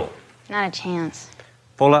 Jewel, Not a chance.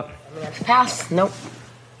 Paula, Pass. Nope.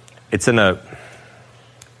 it's a no.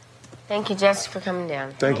 Thank you, Jess, for coming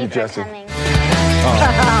down. Thank you, Jesse.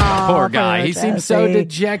 Poor guy. He seems so Jesse.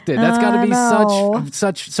 dejected. That's got to be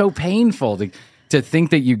so painful to think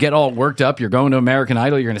that you get all worked up. You're going to American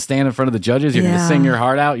Idol. You're going to stand in front of the judges. You're going to Yeah. sing your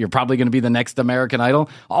heart out. You're probably going to be the next American Idol.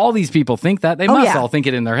 All these people think that. They Oh, must yeah. all think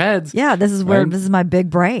it in their heads. Yeah, this is where Right? this is my big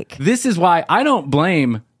break. This is why I don't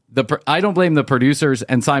blame the producers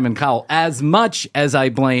and Simon Cowell as much as I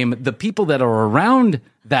blame the people that are around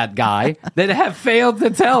that guy that have failed to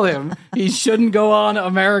tell him he shouldn't go on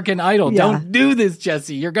American Idol. Yeah. Don't do this,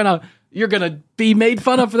 Jesse. You're gonna be made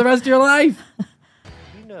fun of for the rest of your life. You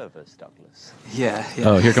nervous, Douglas? Yeah.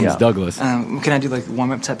 Oh, here comes Douglas. Can I do like a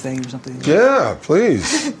warm up type thing or something? Yeah,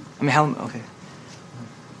 please. I mean, how? Okay.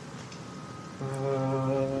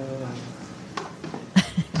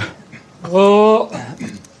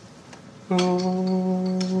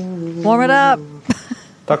 Warm it up.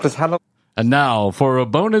 Douglas, how long? And now for a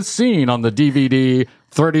bonus scene on the DVD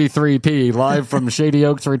 33P live from Shady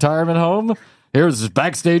Oaks retirement home. Here's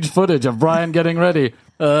backstage footage of Brian getting ready.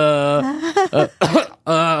 You got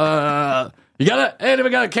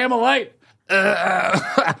anyone got a Camel Light?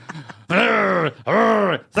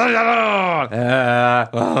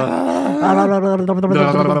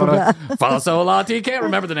 Fasolati, can't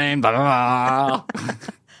remember the name.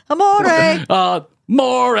 Amore.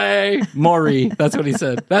 Maury. That's what he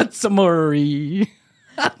said. That's a Maury.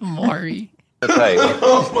 Maury.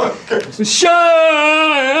 Oh my God.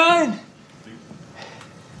 Shine!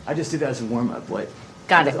 I just did that as a warm up. Like,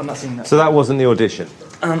 Got it. I'm not singing that. So that wasn't the audition.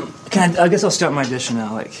 I guess I'll start my audition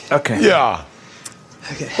now. Like, Okay. Yeah.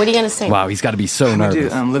 okay. What are you gonna sing? Wow, he's got to be so I'm gonna do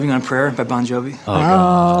nervous. "Living on a Prayer" by Bon Jovi. Oh,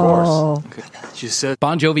 God. Oh. Okay. She said,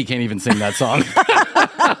 Bon Jovi can't even sing that song.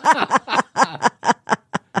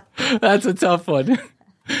 That's a tough one.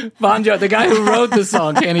 Bon Jovi, the guy who wrote the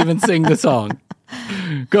song, can't even sing the song.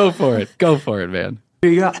 Go for it. Go for it, man.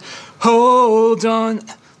 We got hold on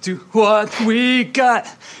to what we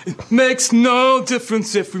got. It makes no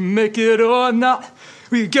difference if we make it or not.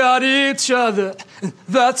 We got each other, and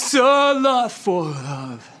that's a lot for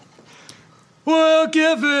love. We'll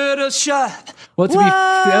give it a shot. What's we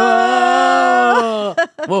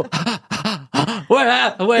Whoa. We're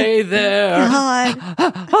halfway there.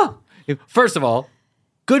 First of all,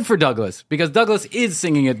 good for Douglas, because Douglas is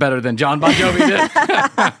singing it better than John Bon Jovi did.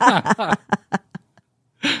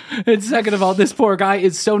 And second of all, this poor guy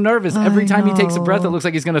is so nervous. Every time he takes a breath, it looks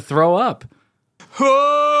like he's going to throw up.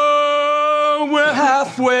 Oh, we're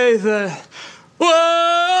halfway there.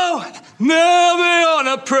 Whoa, kneeling on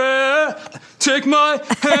a prayer. Take my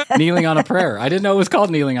hand. Kneeling on a prayer. I didn't know it was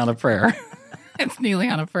called kneeling on a prayer. It's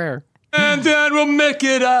kneeling on a prayer. And then we'll make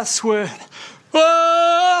it, I swear.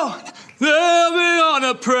 Whoa, living on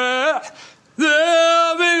a prayer.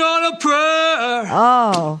 Living on a prayer.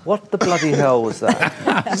 Oh. What the bloody hell was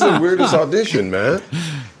that? This is the weirdest audition, man.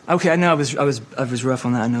 Okay, I know I was rough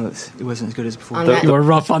on that. I know it wasn't as good as before. You were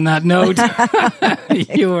rough on that note.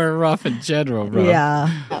 You were rough in general, bro. Yeah.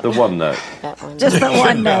 The one note. Just the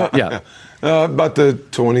one note. Yeah. About the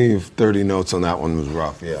 20, 30 notes on that one was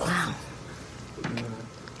rough, yeah. Wow.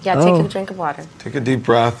 Yeah, take a drink of water. Take a deep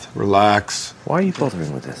breath, relax. Why are you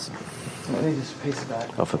bothering with this? Let me just pace it back.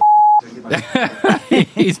 Oh, for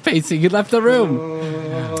He's pacing. He left the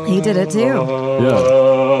room. He did it too. Yeah.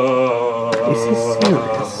 This is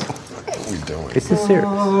serious. What are we doing? This is serious.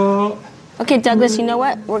 Okay, Douglas, you know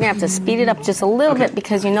what? We're going to have to speed it up just a little bit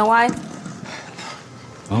because you know why?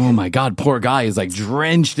 Oh my God, poor guy is like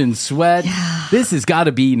drenched in sweat. Yeah. This has got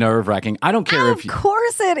to be nerve-wracking. I don't care if you... Of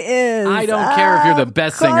course it is. I don't care if you're the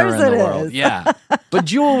best singer in the world. Yeah. But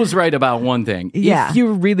Jewel was right about one thing. Yeah. If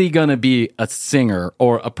you're really going to be a singer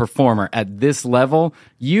or a performer at this level,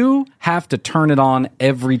 you have to turn it on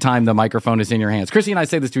every time the microphone is in your hands. Chrissy and I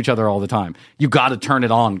say this to each other all the time. You got to turn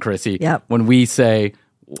it on, Chrissy. Yep. When we say,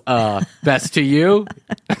 best to you,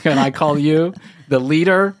 and I call you the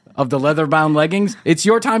leader of the leather-bound leggings, it's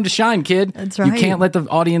your time to shine, kid. That's right. You can't let the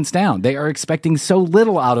audience down. They are expecting so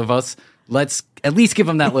little out of us. Let's at least give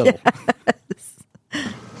them that little.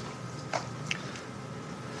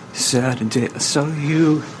 Saturday, I saw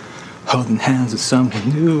you holding hands with someone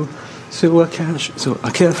new. So I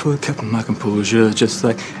carefully kept my composure, just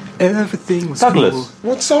like everything was Douglas. cool.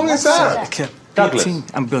 What song is that? I kept Douglas. beating.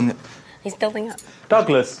 I'm building it. He's building up.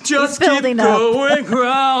 Douglas. Just He's keep building up. going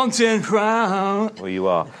round and round. Well, you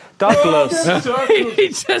are. Douglas. He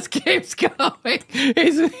just keeps going.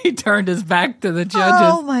 He turned his back to the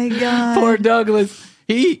judges. Oh my God. Poor Douglas.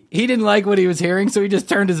 He didn't like what he was hearing, so he just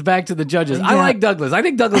turned his back to the judges. I like Douglas. I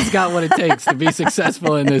think Douglas got what it takes to be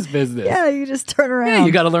successful in this business. Yeah, you just turn around. Yeah,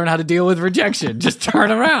 you got to learn how to deal with rejection. Just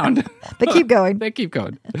turn around. But keep going. They keep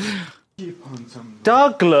going.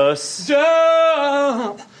 Douglas.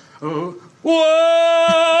 Down.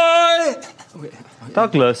 What?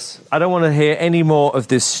 Douglas, I don't want to hear any more of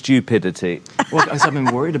this stupidity. Well, I've been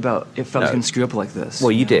worried about if I was going to screw up like this.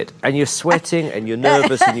 Well, you did. And you're sweating and you're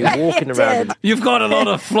nervous and you're walking around. You've got a lot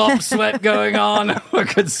of flop sweat going on. We're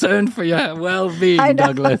concerned for your well-being, I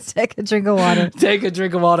know. Douglas. Take a drink of water. Take a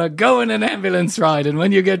drink of water. Go in an ambulance ride. And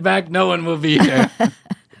when you get back, no one will be here.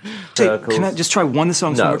 Hey, can I just try one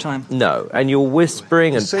song one more time? No. And you're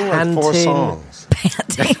whispering and Sing panting. like 4 songs.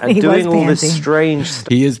 And doing all this strange stuff.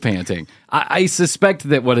 He is panting. I suspect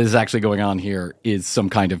that what is actually going on here is some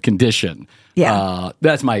kind of condition. Yeah.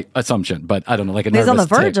 That's my assumption, but I don't know, like a nervous He's on the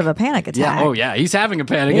verge tick. of a panic attack. Yeah. Oh, yeah. He's having a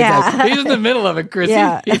panic Yeah. attack. He's in the middle of it, Chrissy.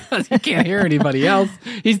 Yeah. He can't hear anybody else.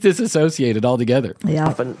 He's disassociated altogether.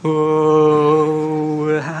 Yeah. Oh,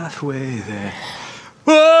 we're halfway there.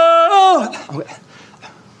 Whoa!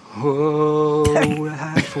 Whoa, we're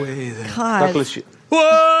halfway there. God. Douglas,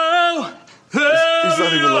 Whoa! He's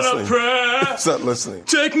not even on a listening. prayer. He's not listening.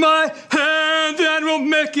 Take my hand and we'll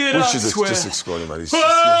make it, We I should swear. just escort him out. He's keep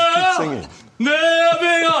singing.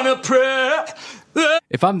 Living on a prayer.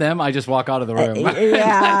 If I'm them, I just walk out of the room.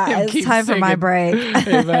 Yeah, And it's keep time for my singing. break.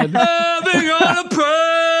 Amen. Living on a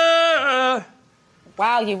prayer.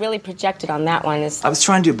 Wow, you really projected on that one. I was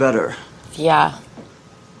trying to do better. Yeah,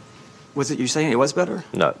 Was it? You're saying it was better?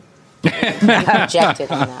 No. you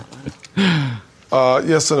projected on that one.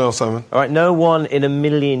 Yes or no, Simon? All right, no one in a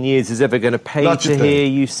million years is ever going to pay Not to your thing. hear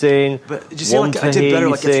you sing. But did you see want like to I did hear better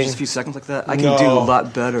you like after sing. just a few seconds like that? I can do a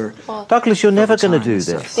lot better. Douglas, you're never going to do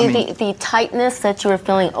time and this. stuff. The tightness that you were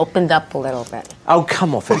feeling opened up a little bit. Oh,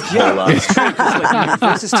 come off it. Yeah, it's true. 'Cause, like, your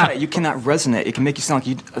voice is tight. You cannot resonate. It can make you sound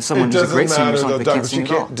like someone who's a great singer, sound like they can't sing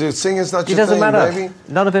at all. Dude, singing's not It your doesn't thing, matter. baby.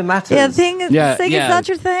 None of it matters. Yeah, singing's not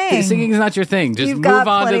your thing. Singing's not your thing. Just You've move got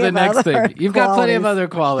on to plenty the of next thing. other You've got plenty of qualities. other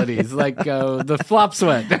qualities, like the flop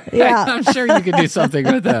sweat. Yeah. I'm sure you could do something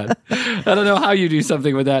with that. I don't know how you do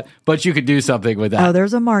something with that, but you could do something with that. Oh,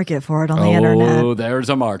 there's a market for it on the internet. Oh, there's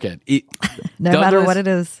a market. No matter what it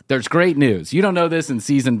is. There's great news. You don't know this in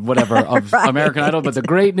season whatever of Right. American Idol, but the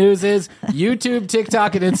great news is YouTube,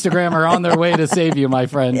 TikTok, and Instagram are on their way to save you, my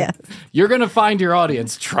friend. Yes. You're going to find your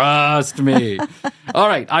audience. Trust me. All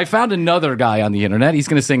right. I found another guy on the internet. He's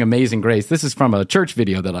going to sing Amazing Grace. This is from a church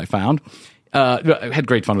video that I found. I had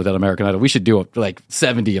great fun with that American Idol. We should do like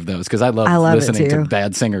 70 of those because I love listening to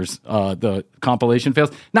bad singers, the compilation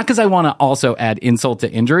fails. Not because I want to also add insult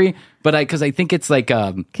to injury, but because I think it's like...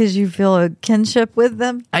 Because you feel a kinship with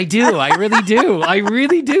them? I do. I really do. I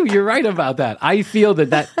really do. You're right about that. I feel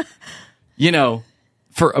that, you know,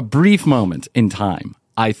 for a brief moment in time,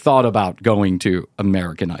 I thought about going to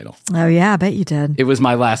American Idol. Oh, yeah, I bet you did. It was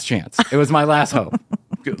my last chance. It was my last hope.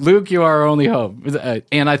 Luke, you are our only hope.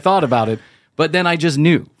 And I thought about it. But then I just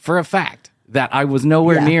knew for a fact that I was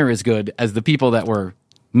nowhere near as good as the people that were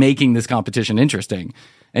making this competition interesting.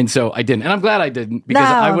 And so I didn't. And I'm glad I didn't because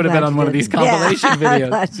I would have been on one of these compilation videos. I'm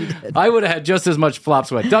glad you did. I would have had just as much flop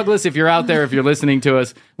sweat. Douglas, if you're out there, if you're listening to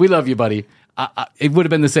us, we love you, buddy. It would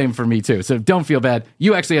have been the same for me, too. So don't feel bad.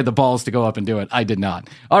 You actually had the balls to go up and do it. I did not.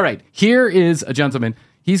 All right. Here is a gentleman.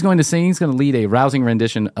 He's going to sing. He's going to lead a rousing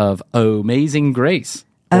rendition of Amazing Grace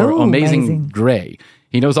or Amazing Gray.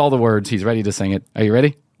 He knows all the words. He's ready to sing it. Are you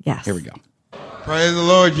ready? Yes. Here we go. Praise the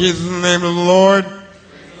Lord, Jesus, in the name of the Lord.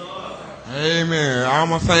 Amen. I'm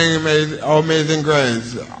going to sing Amazing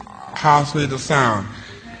Grace. How sweet the sound.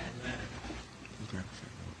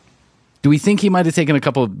 Do we think he might have taken a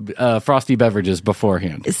couple of frosty beverages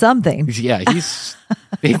beforehand? Something. Yeah, he's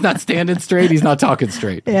not standing straight. He's not talking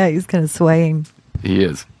straight. Yeah, he's kind of swaying. He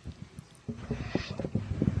is.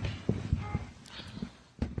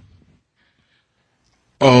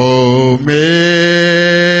 Amazing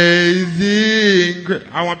Grace.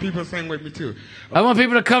 I want people to sing with me too. I want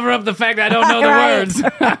people to cover up the fact that I don't know the words.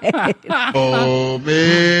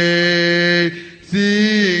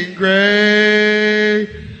 Amazing Grace.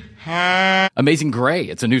 Amazing Gray.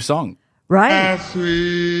 It's a new song. Right. How sweet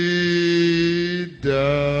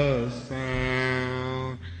the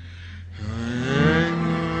sound.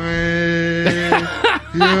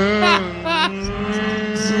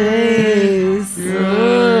 Jeez.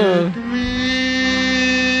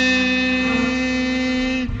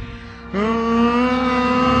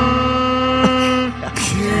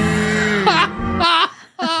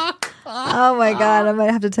 Oh my God, I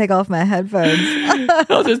might have to take off my headphones.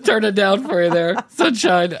 I'll just turn it down for you there.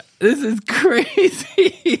 Sunshine, this is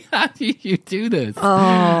crazy. How do you do this?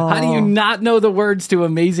 Oh. How do you not know the words to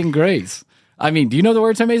Amazing Grace? I mean, do you know the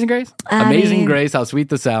words to Amazing Grace? Amazing Grace, how sweet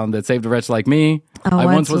the sound that saved a wretch like me. I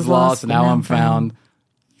once was lost, now I'm found.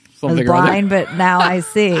 I was blind, but now I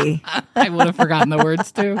see. I would have forgotten the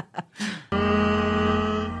words too.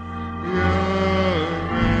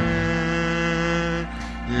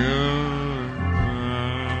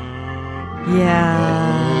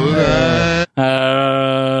 Yeah.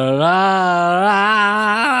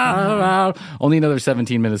 Only another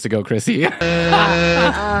 17 minutes to go, Chrissy. Oh,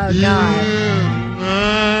 God.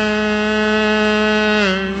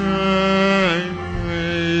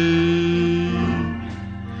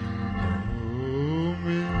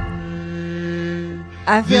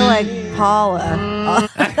 I feel like Paula.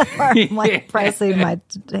 I'm like pressing my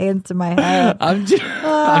hands to my head. I'm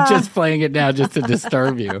just playing it now just to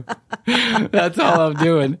disturb you. That's all I'm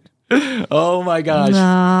doing. Oh my gosh. No,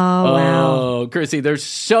 wow. Chrissy, there's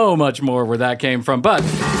so much more where that came from, but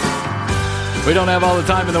we don't have all the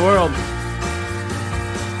time in the world.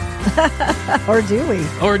 Or do we?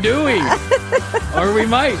 Or do we? Or we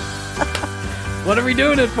might. What are we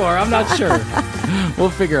doing it for? I'm not sure. We'll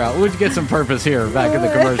figure out. We'll get some purpose here back in the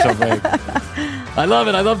commercial break. I love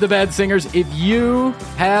it. I love the bad singers. If you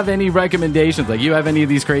have any recommendations, like you have any of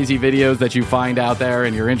these crazy videos that you find out there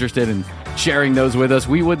and you're interested in sharing those with us,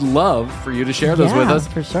 we would love for you to share those with us.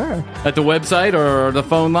 For sure. At the website or the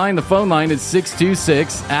phone line. The phone line is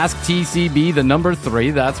 626-ASK-TCB, the number 3.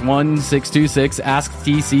 That's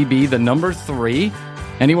 1-626-ASK-TCB, the number 3.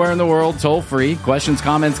 Anywhere in the world, toll free. Questions,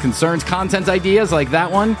 comments, concerns, content ideas like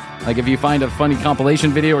that one. Like if you find a funny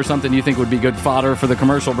compilation video or something you think would be good fodder for the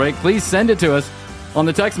commercial break, please send it to us on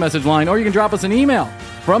the text message line, or you can drop us an email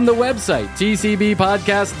from the website,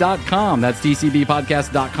 tcbpodcast.com. That's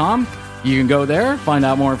tcbpodcast.com. You can go there, find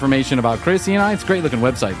out more information about Chrissy and I. It's a great looking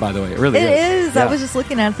website, by the way. It really is. It is. Yeah. I was just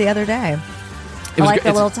looking at it the other day. I like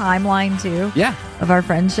the little timeline, too. Yeah. Of our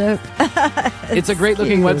friendship. It's a great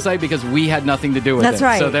looking website because we had nothing to do with it. That's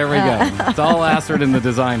right. So there we go. It's all Astrid and the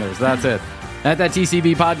designers. That's it. At that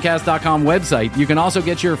TCBpodcast.com website, you can also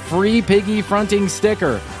get your free piggy fronting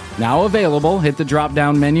sticker. Now available. Hit the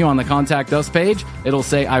drop-down menu on the Contact Us page. It'll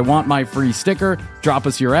say, I want my free sticker. Drop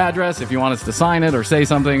us your address. If you want us to sign it or say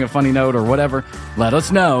something, a funny note or whatever, let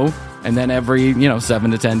us know. And then every,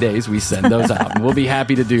 7 to 10 days, we send those out. And we'll be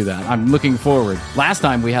happy to do that. I'm looking forward. Last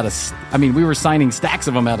time we had we were signing stacks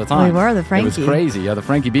of them at a time. We were, the Frankie. It was crazy. Yeah, the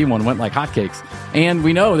Frankie B one went like hotcakes. And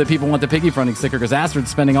we know that people want the piggy fronting sticker because Astrid's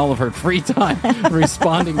spending all of her free time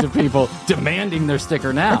responding to people demanding their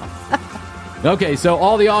sticker now. Okay, so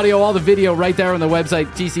all the audio, all the video right there on the website,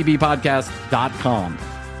 tcbpodcast.com.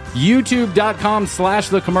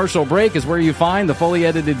 YouTube.com/The Commercial Break is where you find the fully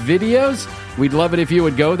edited videos. We'd love it if you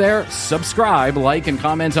would go there, subscribe, like, and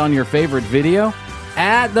comment on your favorite video.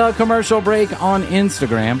 At The Commercial Break on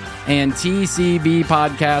Instagram and TCB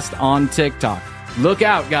Podcast on TikTok. Look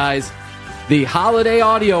out, guys. The holiday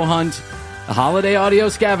audio hunt, the holiday audio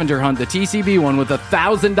scavenger hunt, the TCB one with a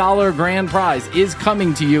 $1,000 grand prize is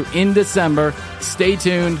coming to you in December. Stay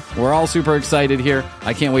tuned. We're all super excited here.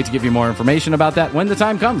 I can't wait to give you more information about that when the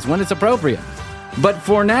time comes, when it's appropriate. But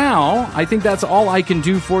for now, I think that's all I can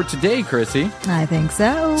do for today, Chrissy. I think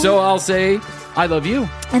so. So I'll say, I love you.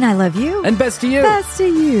 And I love you. And best to you. Best to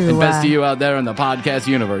you. And best to you out there in the podcast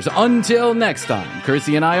universe. Until next time,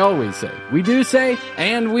 Chrissy and I always say, we do say,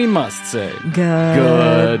 and we must say,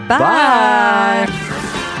 Goodbye. Goodbye.